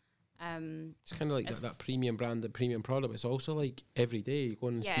that. It's kind of like that premium brand, the premium product. It's also like every day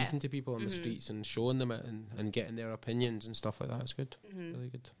going and speaking to people on the streets and showing them it and getting their opinions and stuff like that. It's good, really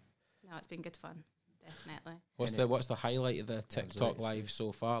good. No, it's been good fun, definitely. What's the highlight of the TikTok live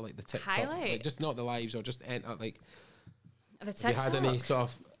so far? Like the TikTok, like just not the lives, or just like the TikTok. Have you had any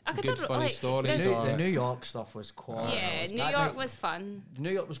sort of good funny stories? The New York stuff was quite. Yeah, New York was fun.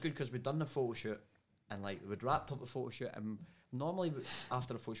 New York was good because we'd done the photo shoot, and like we'd wrapped up the photo shoot, and normally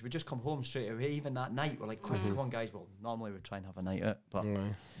after the photo shoot we'd just come home straight away. Even that night we're like, come on guys, well normally we'd try and have a night out, but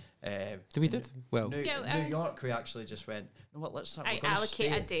New York we actually just went, you know what, let's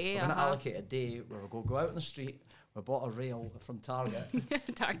allocate a day. We're going to allocate a day where we'll go out in the street. We bought a rail from Target.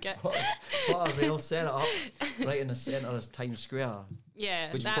 Bought a rail, set it up right in the centre of Times Square.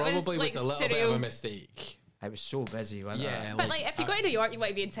 Yeah, which probably was a little bit of a mistake. I was so busy, wasn't I? But like, if you go to New York, you want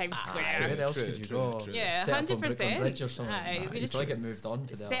to be in Times Square. Where else could you go? Yeah, 100%. We just like it moved on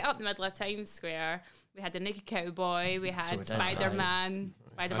to set up in the middle of Times Square. We had the naked cowboy. We had Spider-Man.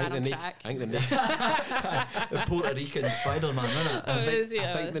 Spider-Man on crack. I think the Puerto Rican Spider-Man, wasn't it?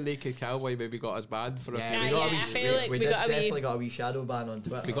 I think the naked cowboy maybe got us banned for a few. I feel like we definitely got a wee shadow ban on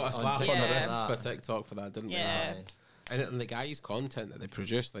Twitter. We got a slap on the wrist for TikTok for that, didn't we? Yeah. and the guys' content that they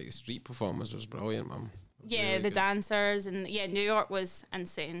produced, like the street performers, was brilliant, man. Yeah, really the good. dancers, and New York was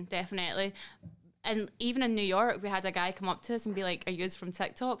insane, definitely. And even in New York, we had a guy come up to us and be like, "Are you from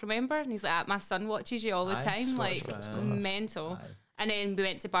TikTok? Remember?" And he's like, "My son watches you all the time, like mental." And then we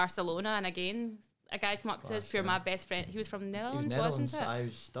went to Barcelona, and again, a guy came up to us, my best friend. He was from Netherlands, wasn't it? I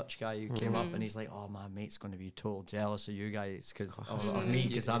was Dutch guy who came up, and he's like, "Oh, my mate's going to be total jealous of you guys because of me,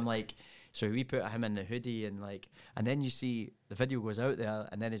 because I'm like." So we put him in the hoodie and then you see the video goes out there,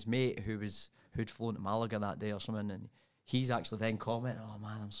 and then his mate who'd flown to Malaga that day or something, and he's actually then commenting, "Oh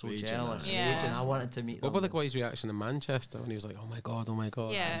man, I'm so jealous." Yeah. I wanted to meet them. What about the guy's reaction in Manchester when he was like, "Oh my god,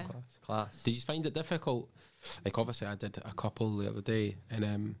 Yeah. that's class." Did you find it difficult? Like obviously I did a couple the other day,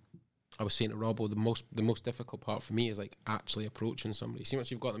 and I was saying to Robbo, the most difficult part for me is like actually approaching somebody. See, once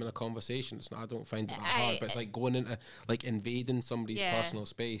you've got them in a conversation, it's not. I don't find it that hard, but it's like going into like invading somebody's personal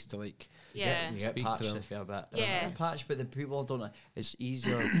space to like you get patched a fair bit. Patched, but the people don't know. It's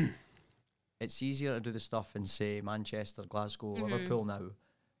easier. It's easier to do the stuff in say Manchester, Glasgow, Liverpool now,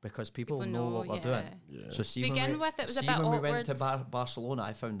 because people know what we're doing. Yeah. So see, it was a bit awkward. We went to Barcelona,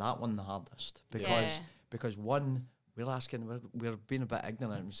 I found that one the hardest because one. We're being a bit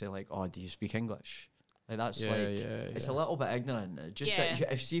ignorant and say like, "Oh, do you speak English?" Like that's it's a little bit ignorant. Just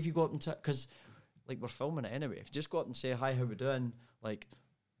if you go up and because like we're filming it anyway. If you just go up and say, "Hi, how we doing?" Like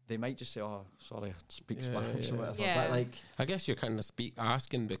they might just say, "Oh, sorry, I speak Spanish or whatever." Yeah. But like, I guess you're kind of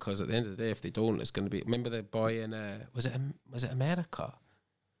asking because at the end of the day, if they don't, it's going to be. Remember the boy in was it America?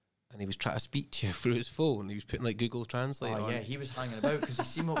 And he was trying to speak to you through his phone. He was putting like Google Translate on. Yeah, he was hanging about because he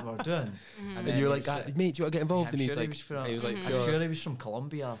seen what we were doing. And you were like, "Mate, do you want to get involved?" And he's like, he was like, "I'm sure he was from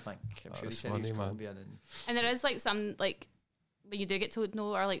Colombia, I think." I'm sure he said he was Colombian. And there is like some like when you do get to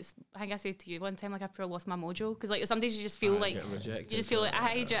know, or like I think I said to you one time, like I probably lost my mojo because like some days you just feel like do you just feel like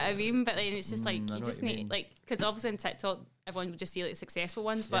do you know what I mean? But then it's just like you just need like because obviously in TikTok everyone would just see like successful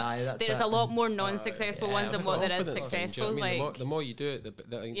ones, but there's a lot more non-successful ones than what there is successful. You know like the more you do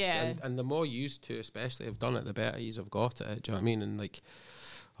it, and the more used to, especially have done it, the better you've got at it. Do you know what I mean? And like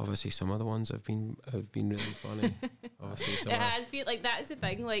obviously some other ones have been really funny. Obviously, it has been like that's the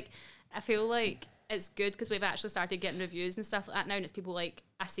thing. Like I feel like it's good because we've actually started getting reviews and stuff like that now, and it's people like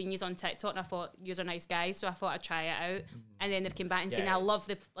I seen yous on TikTok and I thought yous are nice guys, so I thought I'd try it out, and then they've come back and saying I love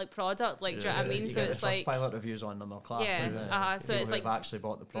the like product, like do you know what I mean? So it's like pilot reviews on them, class. So it's like I've actually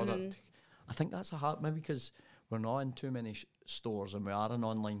bought the product. I think that's a hard maybe because we're not in too many stores and we are an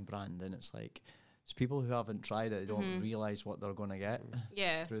online brand, and it's like. It's people who haven't tried it, they don't realise what they're going to get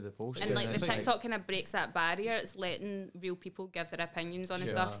through the post. And like the TikTok kind of breaks that barrier. It's letting real people give their opinions on and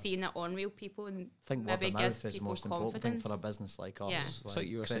stuff, seeing it on real people, and I think maybe gives people is the most confidence. important thing for a business like us. Yeah. It's like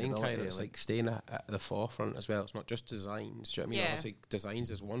you were saying, Cairo, it's like staying at the forefront as well. It's not just designs. Do you know what I mean? Obviously,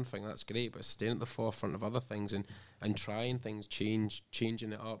 designs is one thing, that's great, but staying at the forefront of other things and trying things,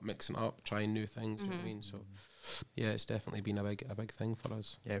 changing it up, mixing it up, trying new things. Do you know what I mean? So. Yeah, it's definitely been a big thing for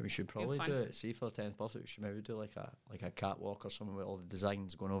us. Yeah, we should probably do it. See, for the 10th birthday, we should maybe do like a catwalk or something with all the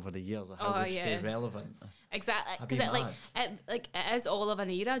designs going over the years of how we stay relevant. Exactly, because it is all of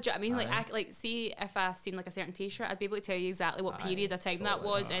an era. Do you know what I mean? Like see if I seen like a certain T-shirt, I'd be able to tell you exactly what period of time that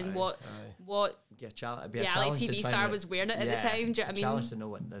was and what reality TV star was wearing it at the time. Do you know what I mean? Challenge to know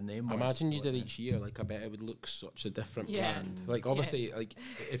what the name was. Imagine you did each year. Like I bet it would look such a different brand. Like obviously, like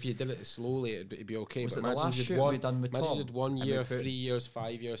if you did it slowly, it'd be okay. Was but it the last shoot we done with Tom? Imagine you did 1 year, 3 years,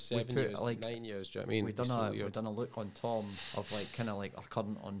 5 years, 7 years, like 9 years. Do you know what I mean? We've done a look on Tom of like kind of like our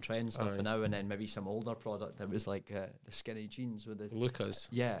current on trend stuff now, and then maybe some older product that was like the skinny jeans with the Lucas.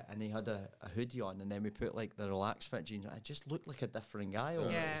 Yeah, and he had a hoodie on, and then we put like the relaxed fit jeans. I just looked like a different guy.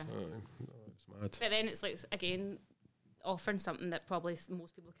 It's mad. But then it's like again offering something that probably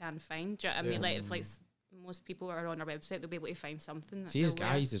most people can find. Do you know what I mean? Like if like most people are on our website, they'll be able to find something. See, as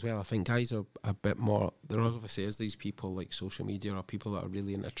guys as well, I think guys are a bit more. There obviously is these people like social media or people that are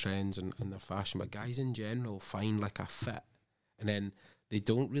really into trends and their fashion, but guys in general find like a fit, and then they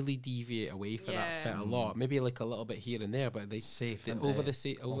don't really deviate away from that fit a lot. Maybe like a little bit here and there, but they over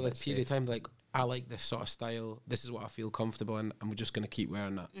the period of time, like I like this sort of style. This is what I feel comfortable in, and we're just going to keep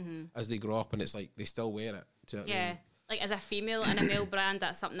wearing that as they grow up, and it's like they still wear it. Do you know what I mean? Like as a female and a male brand,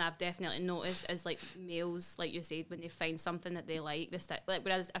 that's something I've definitely noticed is like males, like you said, when they find something that they like, like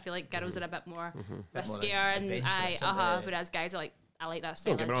whereas I feel like girls are a bit more riskier and whereas guys are like, I like that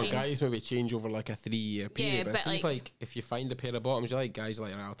style. Don't get me wrong, guys maybe change over like a 3-year period, but see like if you find a pair of bottoms you like, guys are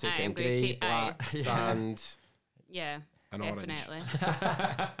like, I'll take it in grey, black, sand, and definitely.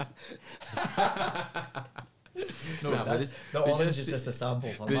 Orange. The orange is just a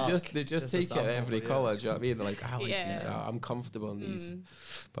sample for They just take it every colour. Do you know what I mean? They're like, I like these. I'm comfortable in these.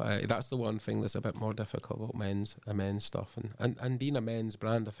 But that's the one thing that's a bit more difficult about men's stuff, and being a men's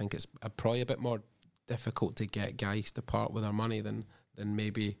brand, I think it's probably a bit more difficult to get guys to part with their money than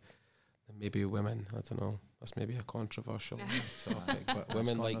maybe women. I don't know. That's maybe a controversial topic, but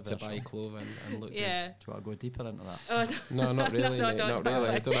women like to buy clothing and look good. Do you want to go deeper into that? No, not really, mate. Not really.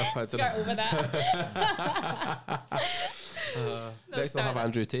 I don't know if I don't know. Over that. Next we'll have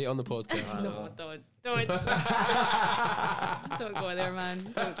Andrew Tate on the podcast. No, don't go there, man.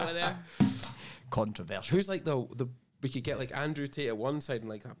 Don't go there. Controversial. Who's like the we could get like Andrew Tate at one side and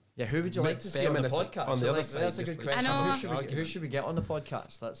like who would you like to see on the podcast? On the other side, that's a good question. Who should we get on the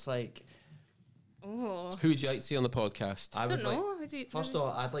podcast? That's like. Oh. Who would you like to see on the podcast? I don't know. First of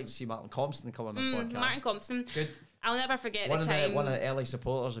all, I'd like to see Martin Compston come on the podcast. Martin Compston. Good. I'll never forget the time. One of the early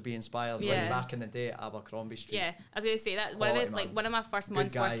supporters of Be Inspired right back in the day at Abercrombie Street. Yeah, I was going to say that one of my first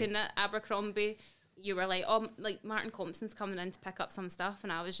months working at Abercrombie, you were like, oh, like Martin Compston's coming in to pick up some stuff,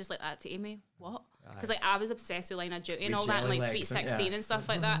 and I was just like that to Amy, what? Because like I was obsessed with Line of Duty and all that, and like Sweet 16 and stuff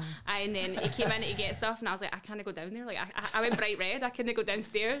like that. And then he came in to get stuff, and I was like, I can't go down there. Like I went bright red, I couldn't go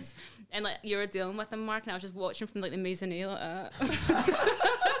downstairs. And like you were dealing with him, Mark, and I was just watching from like the mezzanine like that.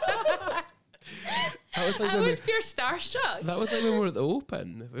 I was pure starstruck. That was like when we were at the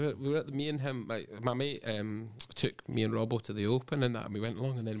Open. We were at me and him. My mate took me and Robbo to the Open and that, and we went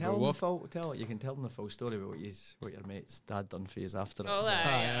along and then you can tell them the full story about what your mate's dad done for you after it.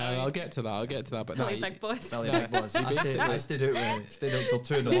 I'll get to that. But Billy Big Boss. Billy Big Boss. I stayed out till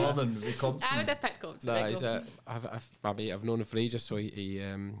 2 in the morning with Compston. I would have picked Compston. My mate, I've known him for ages, so he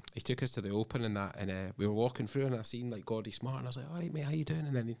took us to the Open and that, and we were walking through and I seen like Gordy Smart and I was like, all right mate, how you doing?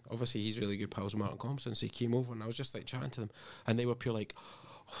 And then obviously he's really good pals with Martin Compston, so he came over and I was just like chatting to them and they were pure like,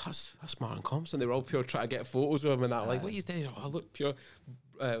 oh, that's Martin Compston. They were all pure trying to get photos with him and that, like, what he's doing? Oh, look, pure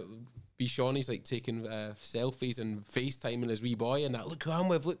B. Shawnee's like taking selfies and FaceTiming his wee boy and that, look who I'm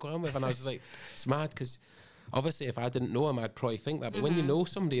with, and I was just like, it's mad because obviously if I didn't know him I'd probably think that, but when you know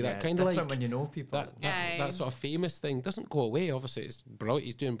somebody, that kind of like when you know people, that sort of famous thing doesn't go away. Obviously it's brilliant,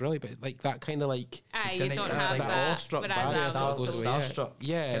 he's doing brilliant, but like that kind of like you don't have that awestruck starstruck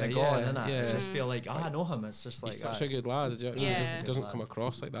kind of going, innit? Yeah. Just feel like I know him. It's just like he's such a good lad. He doesn't come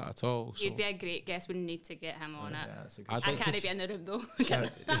across like that at all. You'd be a great guest. We need to get him on it. I like can't be in the room though.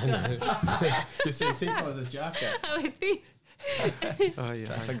 The same colour as his jacket. I would be. I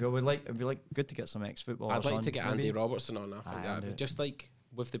think it'd be good to get some ex-footballers. I'd like to get Andy Robertson on. I think that just like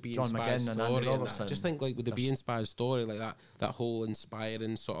with the Be Inspired story, and just think like with the Be Inspired story, like that whole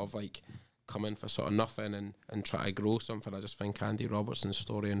inspiring sort of like come in for sort of nothing and try to grow something. I just think Andy Robertson's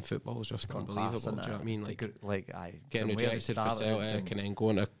story in football is just unbelievable. Do you know what I mean? Like getting rejected for Celtic and then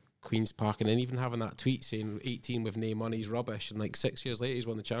going to Queen's Park and then even having that tweet saying 18 with no money's rubbish, and like 6 years later he's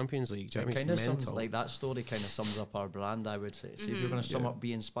won the Champions League. Do you know what I mean? It's mental. Like that story kind of sums up our brand, I would say. See, if you're going to sum up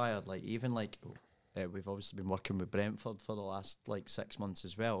Be Inspired, like even like we've obviously been working with Brentford for the last like 6 months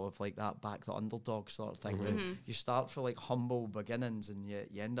as well, of like that back the underdog sort of thing. Where you start for like humble beginnings and you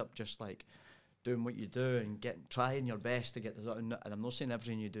end up just like doing what you do and trying your best to get the, and I'm not saying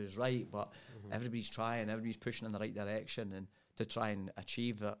everything you do is right, but everybody's trying, everybody's pushing in the right direction and to try and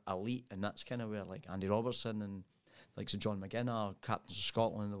achieve the elite, and that's kind of where like Andy Robertson and like so John McGinnis, captains of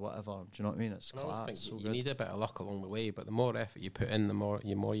Scotland or whatever. Do you know what I mean? It's class. You need a bit of luck along the way, but the more effort you put in, the more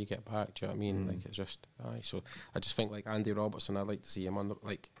you get back. Do you know what I mean? Like it's just so I just think like Andy Robertson, I'd like to see him on the,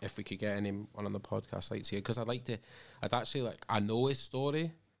 like if we could get anyone on the podcast, I'd like to see it, because I'd actually like, I know his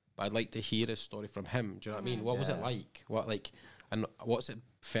story, but I'd like to hear his story from him. Do you know what I mean? What was it like? And what's it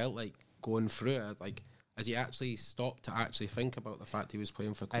felt like going through it? Like, has he actually stopped to actually think about the fact he was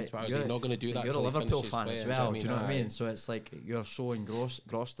playing for Queen's Park? Is he not going to do that? You're a Liverpool fan as well. Do you know what I mean? So it's like you're so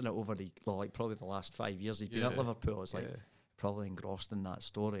engrossed in it over probably the last 5 years. He's been at Liverpool. It's like probably engrossed in that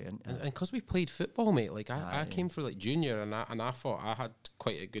story. And because we played football, mate. Like I came through like junior, and I thought I had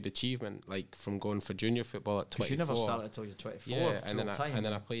quite a good achievement, like from going for junior football at 24. You never started until you're 24. Yeah, and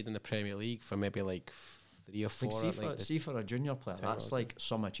then I played in the Premier League for maybe like 3 or 4. See for a junior player, that's like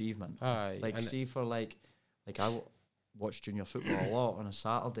some achievement. See for like I watch junior football a lot on a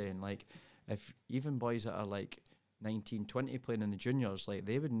Saturday, and like if even boys that are like 19, 20 playing in the juniors, like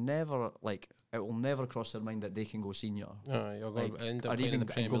they would never, like it will never cross their mind that they can go senior. You're going to end up playing in the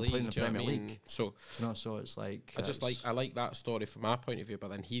Premier League. So it's like I like that story from my point of view.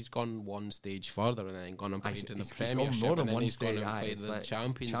 But then he's gone one stage further and then gone and played in the Premiership, and then he's gone and played in the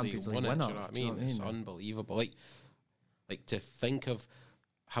Champions League, won it. Do you know what I mean? It's unbelievable. Like to think of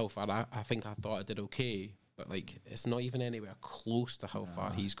how far I think I thought I did okay. But like, it's not even anywhere close to how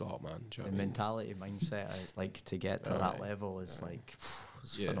far he's got, man. Do you know the mentality, mindset, like to get to that level is like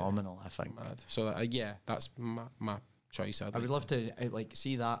it's phenomenal. I think. Mad. So that's my choice. I would love to like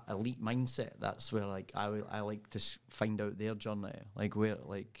see that elite mindset. That's where like I like to find out their journey. Like where,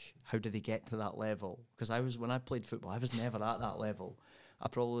 like how do they get to that level? Because when I played football, I was never at that level. I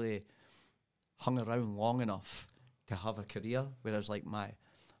probably hung around long enough to have a career, whereas like I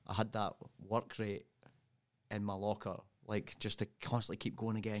had that work rate in my locker, like just to constantly keep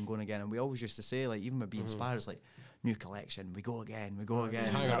going again. And we always used to say, like, even with being inspired, it's like, new collection, we go again. You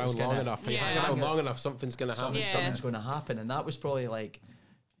hang around long enough. You hang around long enough, something's going to happen. Something's going to happen. And that was probably like,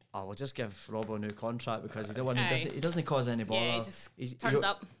 oh, we'll just give Robbo a new contract because he doesn't cause any bother. Yeah, he turns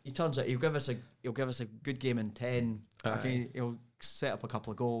up. He turns up. He'll give us a good game in 10. Okay, he'll set up a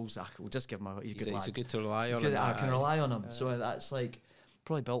couple of goals. We'll just give him he's a good lad. He's good to rely on. I can rely on him. So that's like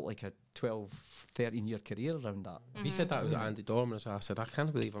probably built like a 12, 13 year career around that. He said that was Andy Dorman as well. I said, I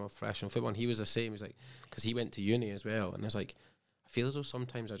can't believe I'm a professional football. And he was the same. He's like, because he went to uni as well. And it's like, I feel as though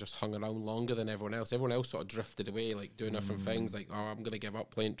sometimes I just hung around longer than everyone else. Everyone else sort of drifted away, like doing different things. Like, oh, I'm going to give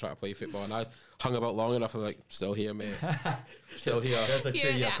up trying to play football. And I hung about long enough. I'm like, still here, mate. Still here. There's a 2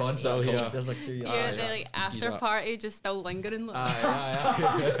 year contract. Still here. There's like 2 years. Yeah, the like after party just still lingering.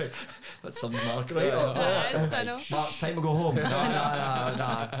 Aye. That's some Mark, right? I know. Mark's time to go home.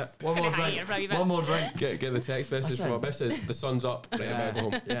 No. One more drink. Get the text message from our missus. The sun's up. Right, I go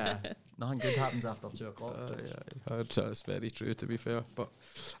home. Yeah. Nothing good happens after 2 o'clock. That's very true, to be fair. But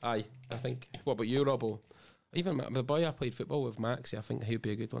I think. What about you, Robbo? Even the boy I played football with, Maxie, I think he'd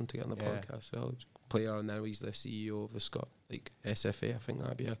be a good one to get on the podcast. Well, player, and now he's the CEO of the SFA. I think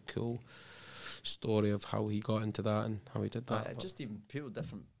that'd be a cool story of how he got into that and how he did that. Just even people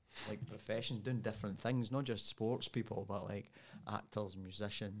different like professions doing different things, not just sports people, but like actors,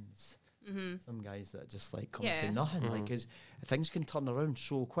 musicians. Some guys that just like come from nothing, like, because things can turn around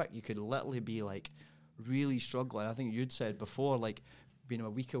so quick. You could literally be like really struggling. I think you'd said before, like being a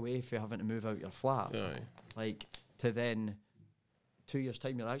week away if you're having to move out your flat, like to then 2 years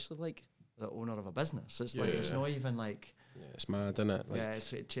time you're actually like the owner of a business. It's like it's not even like it's mad, isn't it?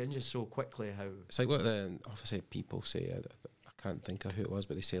 Like, it changes so quickly. How it's like what obviously people say. I can't think of who it was,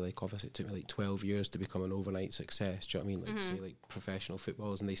 but they say like obviously it took me like 12 years to become an overnight success. Do you know what I mean? Like say like professional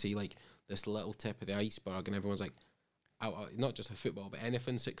footballers, and they see like this little tip of the iceberg, and everyone's like, not just a football, but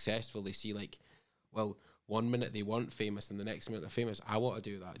anything successful. They see like, well, 1 minute they weren't famous, and the next minute they're famous. I want to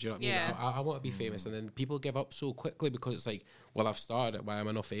do that. Do you know what I mean? I want to be famous, and then people give up so quickly because it's like, well, I've started it. Why am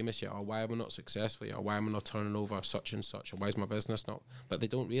I not famous yet? Or why am I not successful yet? Or why am I not turning over such and such? Or why is my business not? But they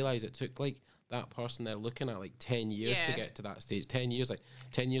don't realise it took like that person they're looking at like 10 years to get to that stage. 10 years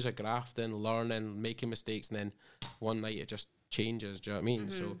of grafting, learning, making mistakes, and then one night it just changes. Do you know what I mean?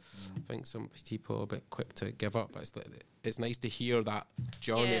 So I think some people are a bit quick to give up, but it's nice to hear that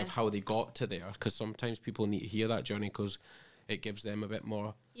journey of how they got to there, because sometimes people need to hear that journey because it gives them a bit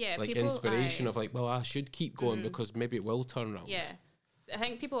more like inspiration of like, well, I should keep going because maybe it will turn around. I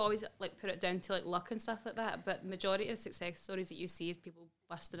think people always like put it down to like luck and stuff like that, but majority of success stories that you see is people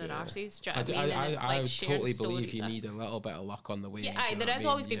busting their arses. Do you know what I mean? I totally believe you need a little bit of luck on the way. There is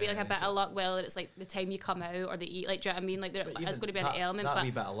always going to be like a bit of luck, whether it's like the time you come out or the eat. Like, do you know what I mean? Like, there's going to be an element. That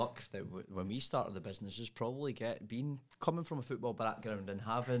wee bit of luck that when we started the business was probably coming from a football background and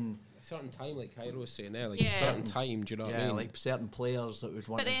having a certain time, like Cairo was saying there, like a certain time. Do you know what I mean? Like certain players that would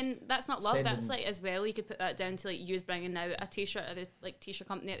want. But then that's not luck. That's like as well. You could put that down to like you bringing out a t-shirt at the like t-shirt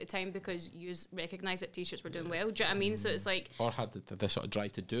company at the time because you recognised that t-shirts were doing well. Do you know what I mean? So it's like, or had the sort of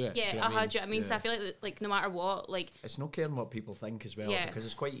drive to do it. Do you know what I mean? So I feel like no matter what, like it's no caring what people think as well, because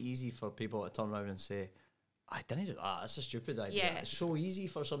it's quite easy for people to turn around and say, I didn't do that, that's a stupid idea. It's so easy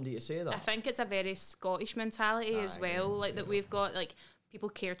for somebody to say that. I think it's a very Scottish mentality as well, like that we've got, like people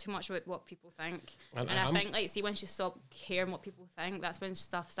care too much about what people think, and I think like see once you stop caring what people think, that's when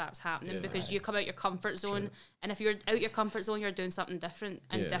stuff starts happening, because you come out your comfort zone, and if you're out your comfort zone you're doing something different,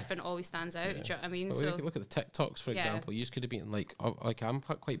 and different always stands out. Do you know what I mean? But so look at the TikToks for example. You could have been like I'm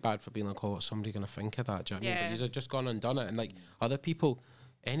quite bad for being like, oh, what's somebody gonna think of that? Do you know what I mean? But you've just gone and done it, and like other people,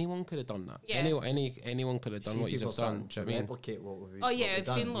 anyone could have done that. Anyone could have done what you've done. Do you know what I mean? Replicate what we've I've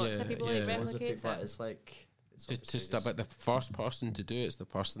seen lots of people like replicate it. It's like just about the first person to do it's the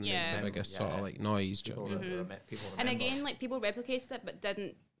person that makes the biggest sort of like noise. Do you know what I mean? And again, like people replicated it but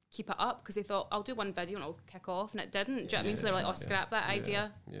didn't keep it up because they thought, I'll do one video and I'll kick off, and it didn't. Do you know what I mean? So they're like, scrap that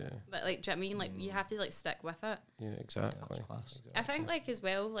idea. But like, do you know what I mean? Like you have to like stick with it. Exactly. I think like as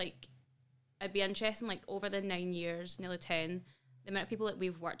well, like it'd be interesting, like over the 9 years, nearly 10, the amount of people that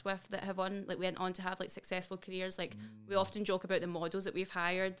we've worked with that have went on to have like successful careers. Like we often joke about the models that we've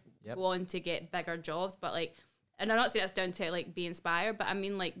hired go on to get bigger jobs, but like and I'm not saying that's down to like be inspired, but I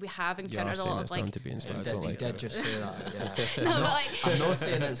mean like we have encountered a lot of like. Down to be inspired. You did just say that. Yeah. No, but like, I'm not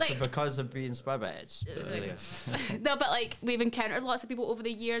saying it's like, because of being inspired, but it's no, but like we've encountered lots of people over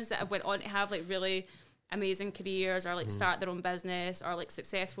the years that have went on to have like really amazing careers or like start their own business or like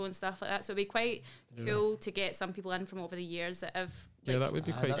successful and stuff like that. So it'd be quite cool to get some people in from over the years that have like, that would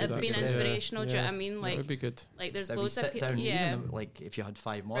be quite good. Been inspirational. Do you know what I mean? Like that would be good. Like there's so loads of people. Even, like if you had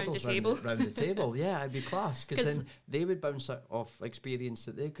 5 models round the table, it'd be class because then they would bounce off experience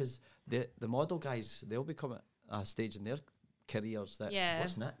that because the model guys they'll become at a stage in their careers that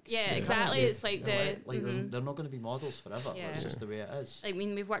what's next? Yeah, exactly. It's like they're not going to be models forever. Yeah. That's just the way it is. I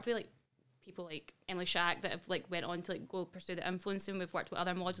mean, we've worked with like people like Emily Shack that have like went on to like go pursue the influencing. We've worked with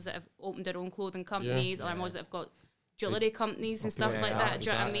other models that have opened their own clothing companies, other models that have got jewellery companies and stuff like that. Do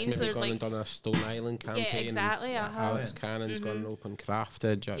you know what I mean? Maybe so there's like done a Stone Island campaign. Yeah, exactly. Alex Cannon's gone and open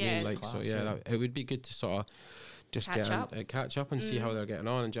crafted. Do you know what I mean? Like class, it would be good to sort of just catch up and see how they're getting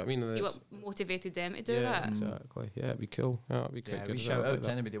on. And do you know what I mean? See what motivated them to do that. Exactly. Yeah, it'd be cool. Yeah, it'd be quite good. Shout out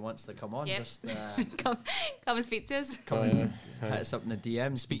to anybody who wants to come on. Just come and speak to us. Come and hit us up in the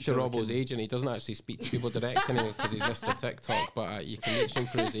DMs. Speak to Robbo's agent. He doesn't actually speak to people direct anyway because he's Mr. TikTok, but you can reach him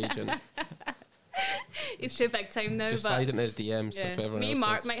through his agent. He's too big time now. Just slide into his DMs. That's what everyone Me else and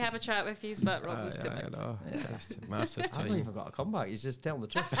Mark does. might have a chat with you, but Robbo's too big. It's massive time. I haven't even got a comeback. He's just telling the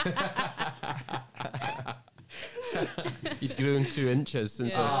truth. He's grown 2 inches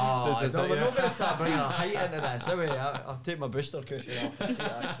since. We're not going to start bringing a height into this. Anyway, I'll take my booster cushion off.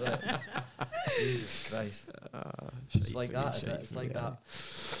 Actually, Jesus Christ, it's like that. Isn't it? It's like that.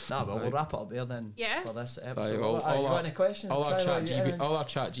 Nah, but we'll wrap it up there then. Yeah. For this episode. You got any questions? All our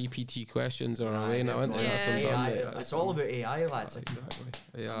chat GPT questions are away now, aren't they? It's all about AI, lads.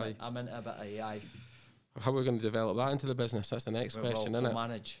 Exactly. AI. I'm into a bit of AI. How are we going to develop that into the business? That's the next question, isn't it?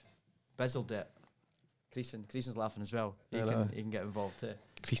 manage. Bizzled it. Creason's laughing as well. He can get involved too.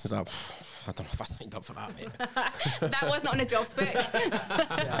 Creason's like, I don't know if I signed up for that, mate. That wasn't on a job spec.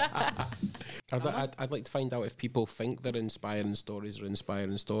 I'd like to find out if people think they're inspiring stories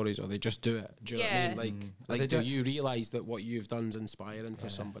or they just do it. Do you know what I mean? Like do you realise that what you've done's inspiring for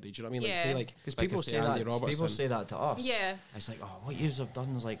somebody? Do you know what I mean? Like, say like, because people say that. People say that to us. Yeah. It's like, oh, what yous have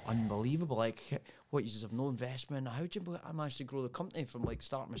done is like unbelievable. Like, what yous have no investment. How did you manage to grow the company from like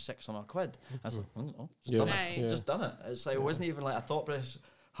starting with £600? I was like, I don't know. Just done it. It's like it wasn't even like I thought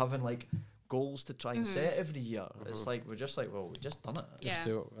having like goals to try and set every year. It's like we're just like, well, we just done it. Just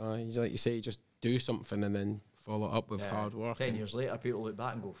do it. Like you say, you just do something and then follow it up with hard work. 10 years later, people look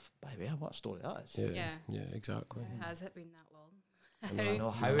back and go, by the way, what a story that is. Yeah, exactly. Has it been that long? I know,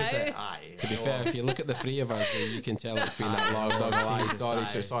 how is it? To be fair, if you look at the 3 of us, you can tell it's been that long. Don't lie.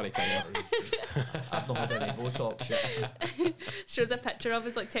 Sorry, Kyle. I've not had any Botox shit. Shows a picture of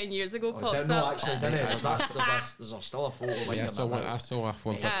us like 10 years ago. Pops no, up. actually, didn't it? There's still a photo. I saw one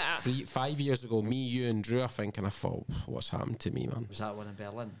from 5 years ago. Me, you, and Drew. I think, and I thought, what's happened to me, man? Was that one in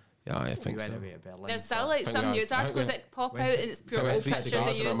Berlin? Yeah, I think so. There's still like some news articles that pop out and it's pure old pictures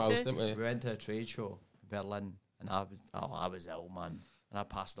they used to. We went to a trade show in Berlin and I was ill, man. And I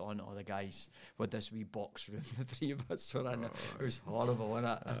passed it on to all the guys with this wee box room. The 3 of us were in it. It was horrible,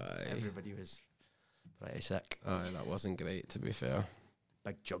 wasn't it? Everybody was pretty sick. That wasn't great, to be fair.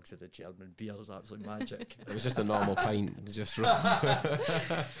 Big jugs of the German beer was absolute magic. It was just a normal pint. Just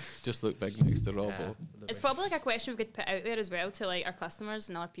look big next to Robbo. Yeah. It's probably like a question we could put out there as well to like our customers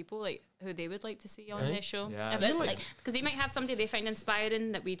and our people, like who they would like to see on this show. Yeah, because they might have somebody they find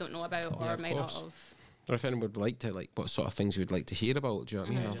inspiring that we don't know about or might not have. Or if anyone would like to, like, what sort of things you would like to hear about, do you know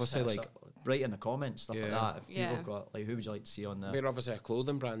what I mean? Obviously, like, write in the comments, stuff like that. If people have got, like, who would you like to see on there? We're obviously a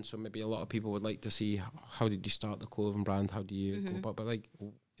clothing brand, so maybe a lot of people would like to see how did you start the clothing brand, how do you go about, but like,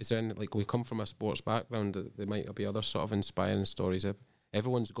 is there any, like, we come from a sports background, there might be other sort of inspiring stories.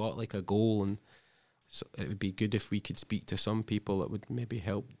 Everyone's got, like, a goal, and so it would be good if we could speak to some people that would maybe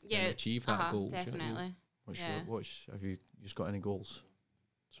help them achieve that goal. Definitely. Do you know what I mean? Have you just got any goals?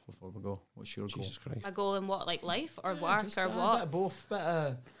 Just before we go, what's your goal? Jesus Christ. A goal in what, like life or work or what? Bit of both.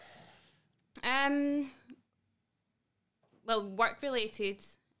 Well, work related.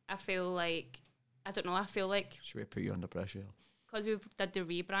 I feel like should we put you under pressure? Because we've did the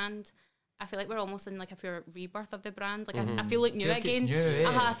rebrand. I feel like we're almost in like a pure rebirth of the brand. Like I feel like new again.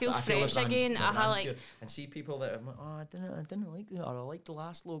 I feel fresh again. And see people that are like, I didn't like that, or I like the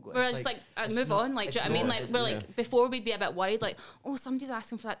last logo. We're just like move on. Like, do you know what I mean? Like we're like before we'd be a bit worried. Like, oh, somebody's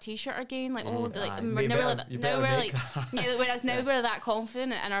asking for that T-shirt again. Like, we're that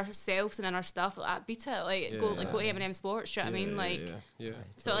confident in ourselves and in our stuff. Like, beat it. Like go to M&M Sports. Do you know what I mean? Like,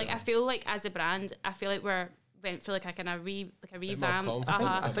 so like I feel like as a brand, I feel like we're went for like a kind of revamp.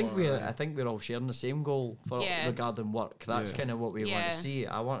 I think we're all sharing the same goal for regarding work. That's kind of what we want to see.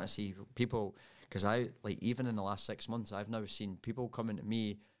 I want to see people, because I like, even in the last 6 months, I've now seen people coming to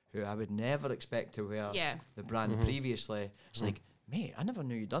me who I would never expect to wear the brand previously. It's like, mate, I never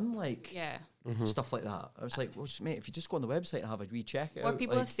knew you done like stuff like that. I was like, well, mate, if you just go on the website and have a wee check out. Or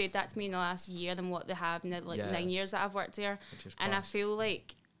people have said that to me in the last year than what they have in the 9 years that I've worked there. And I feel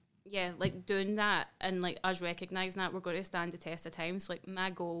like, like doing that and like us recognising that we're going to stand the test of time. So like my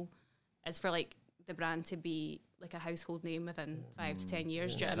goal is for like the brand to be like a household name within 5 to 10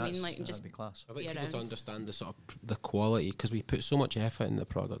 years. Do you know what I mean? Like, and just be class. I think people to understand the sort of the quality, because we put so much effort in the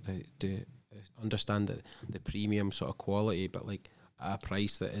product to understand the premium sort of quality, but like at a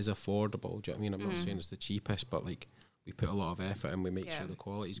price that is affordable. Do you know what I mean? I'm not saying it's the cheapest, but like we put a lot of effort and we make sure the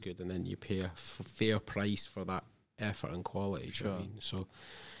quality is good, and then you pay a fair price for that effort and quality. Do you know what I mean? So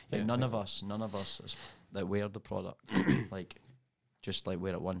like none of us that wear the product like just like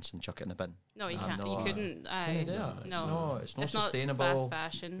wear it once and chuck it in the bin. No, you can't. You couldn't. It's not sustainable. Not fast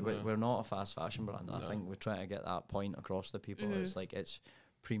fashion. We're not a fast fashion brand. I think we're trying to get that point across to people. It's like it's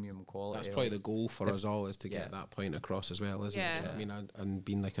premium quality. That's probably the goal for us all, is to get that point across as well, isn't it? You know what I mean, and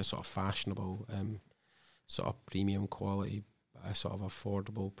being like a sort of fashionable, sort of premium quality, a sort of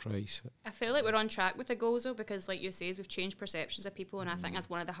affordable price. I feel like we're on track with the goals though, because like you say, we've changed perceptions of people, and I think that's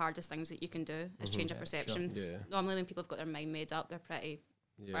one of the hardest things that you can do is change a perception. Sure. Normally when people have got their mind made up, they're pretty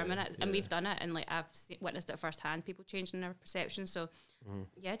firm in it, and we've done it, and like I've witnessed it firsthand, people changing their perceptions. So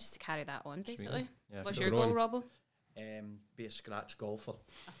just to carry that on basically. What's your goal, Robbo? Be a scratch golfer.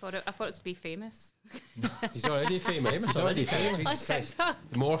 I thought it would be famous. He's already famous. He's already famous.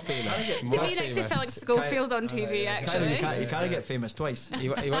 More famous. To be next to Philip Schofield on TV, actually. You can't get famous twice.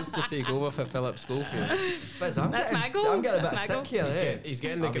 He wants to take over for Philip Schofield. That's my goal. I'm getting a bit sick here. He's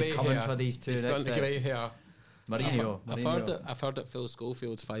getting the grey hair. For these two. He's got the grey hair. Mourinho. I've heard that Phil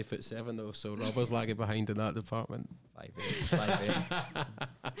Schofield's 5'7" though, so Robbo's lagging behind in that department. 5'8".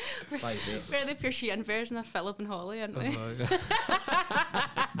 We're the pure Sheehan version of Philip and Holly, aren't we?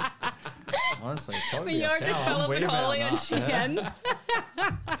 Honestly, you're just Philip and Holly and Sheehan.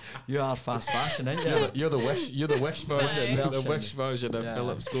 You are fast fashion, aren't you? You're the wish version. The wish version of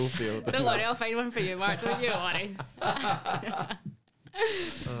Philip Schofield. Don't worry, I'll find one for you, Mark. Don't you worry.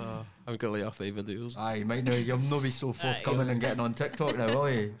 I'm gonna lay off the videos. Aye, might know you'll not be so forthcoming and getting on TikTok now, will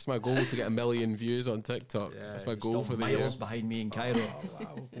you? It's my goal to get 1 million views on TikTok. That's my goal for the year. Miles behind me in Cairo.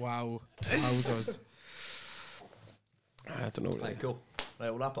 Wow. Wowzers. I don't know. Really. Right, cool. Right,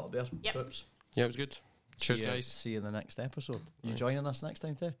 we'll wrap it up there. Yep. Trips. Yeah, it was good. Cheers, guys. See you in the next episode. You joining us next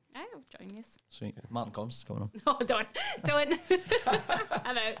time too? I'll join you. Sweet. Martin Combs is coming on. No, don't. I'm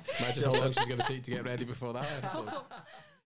out. Imagine how long she's going to take to get ready before that episode.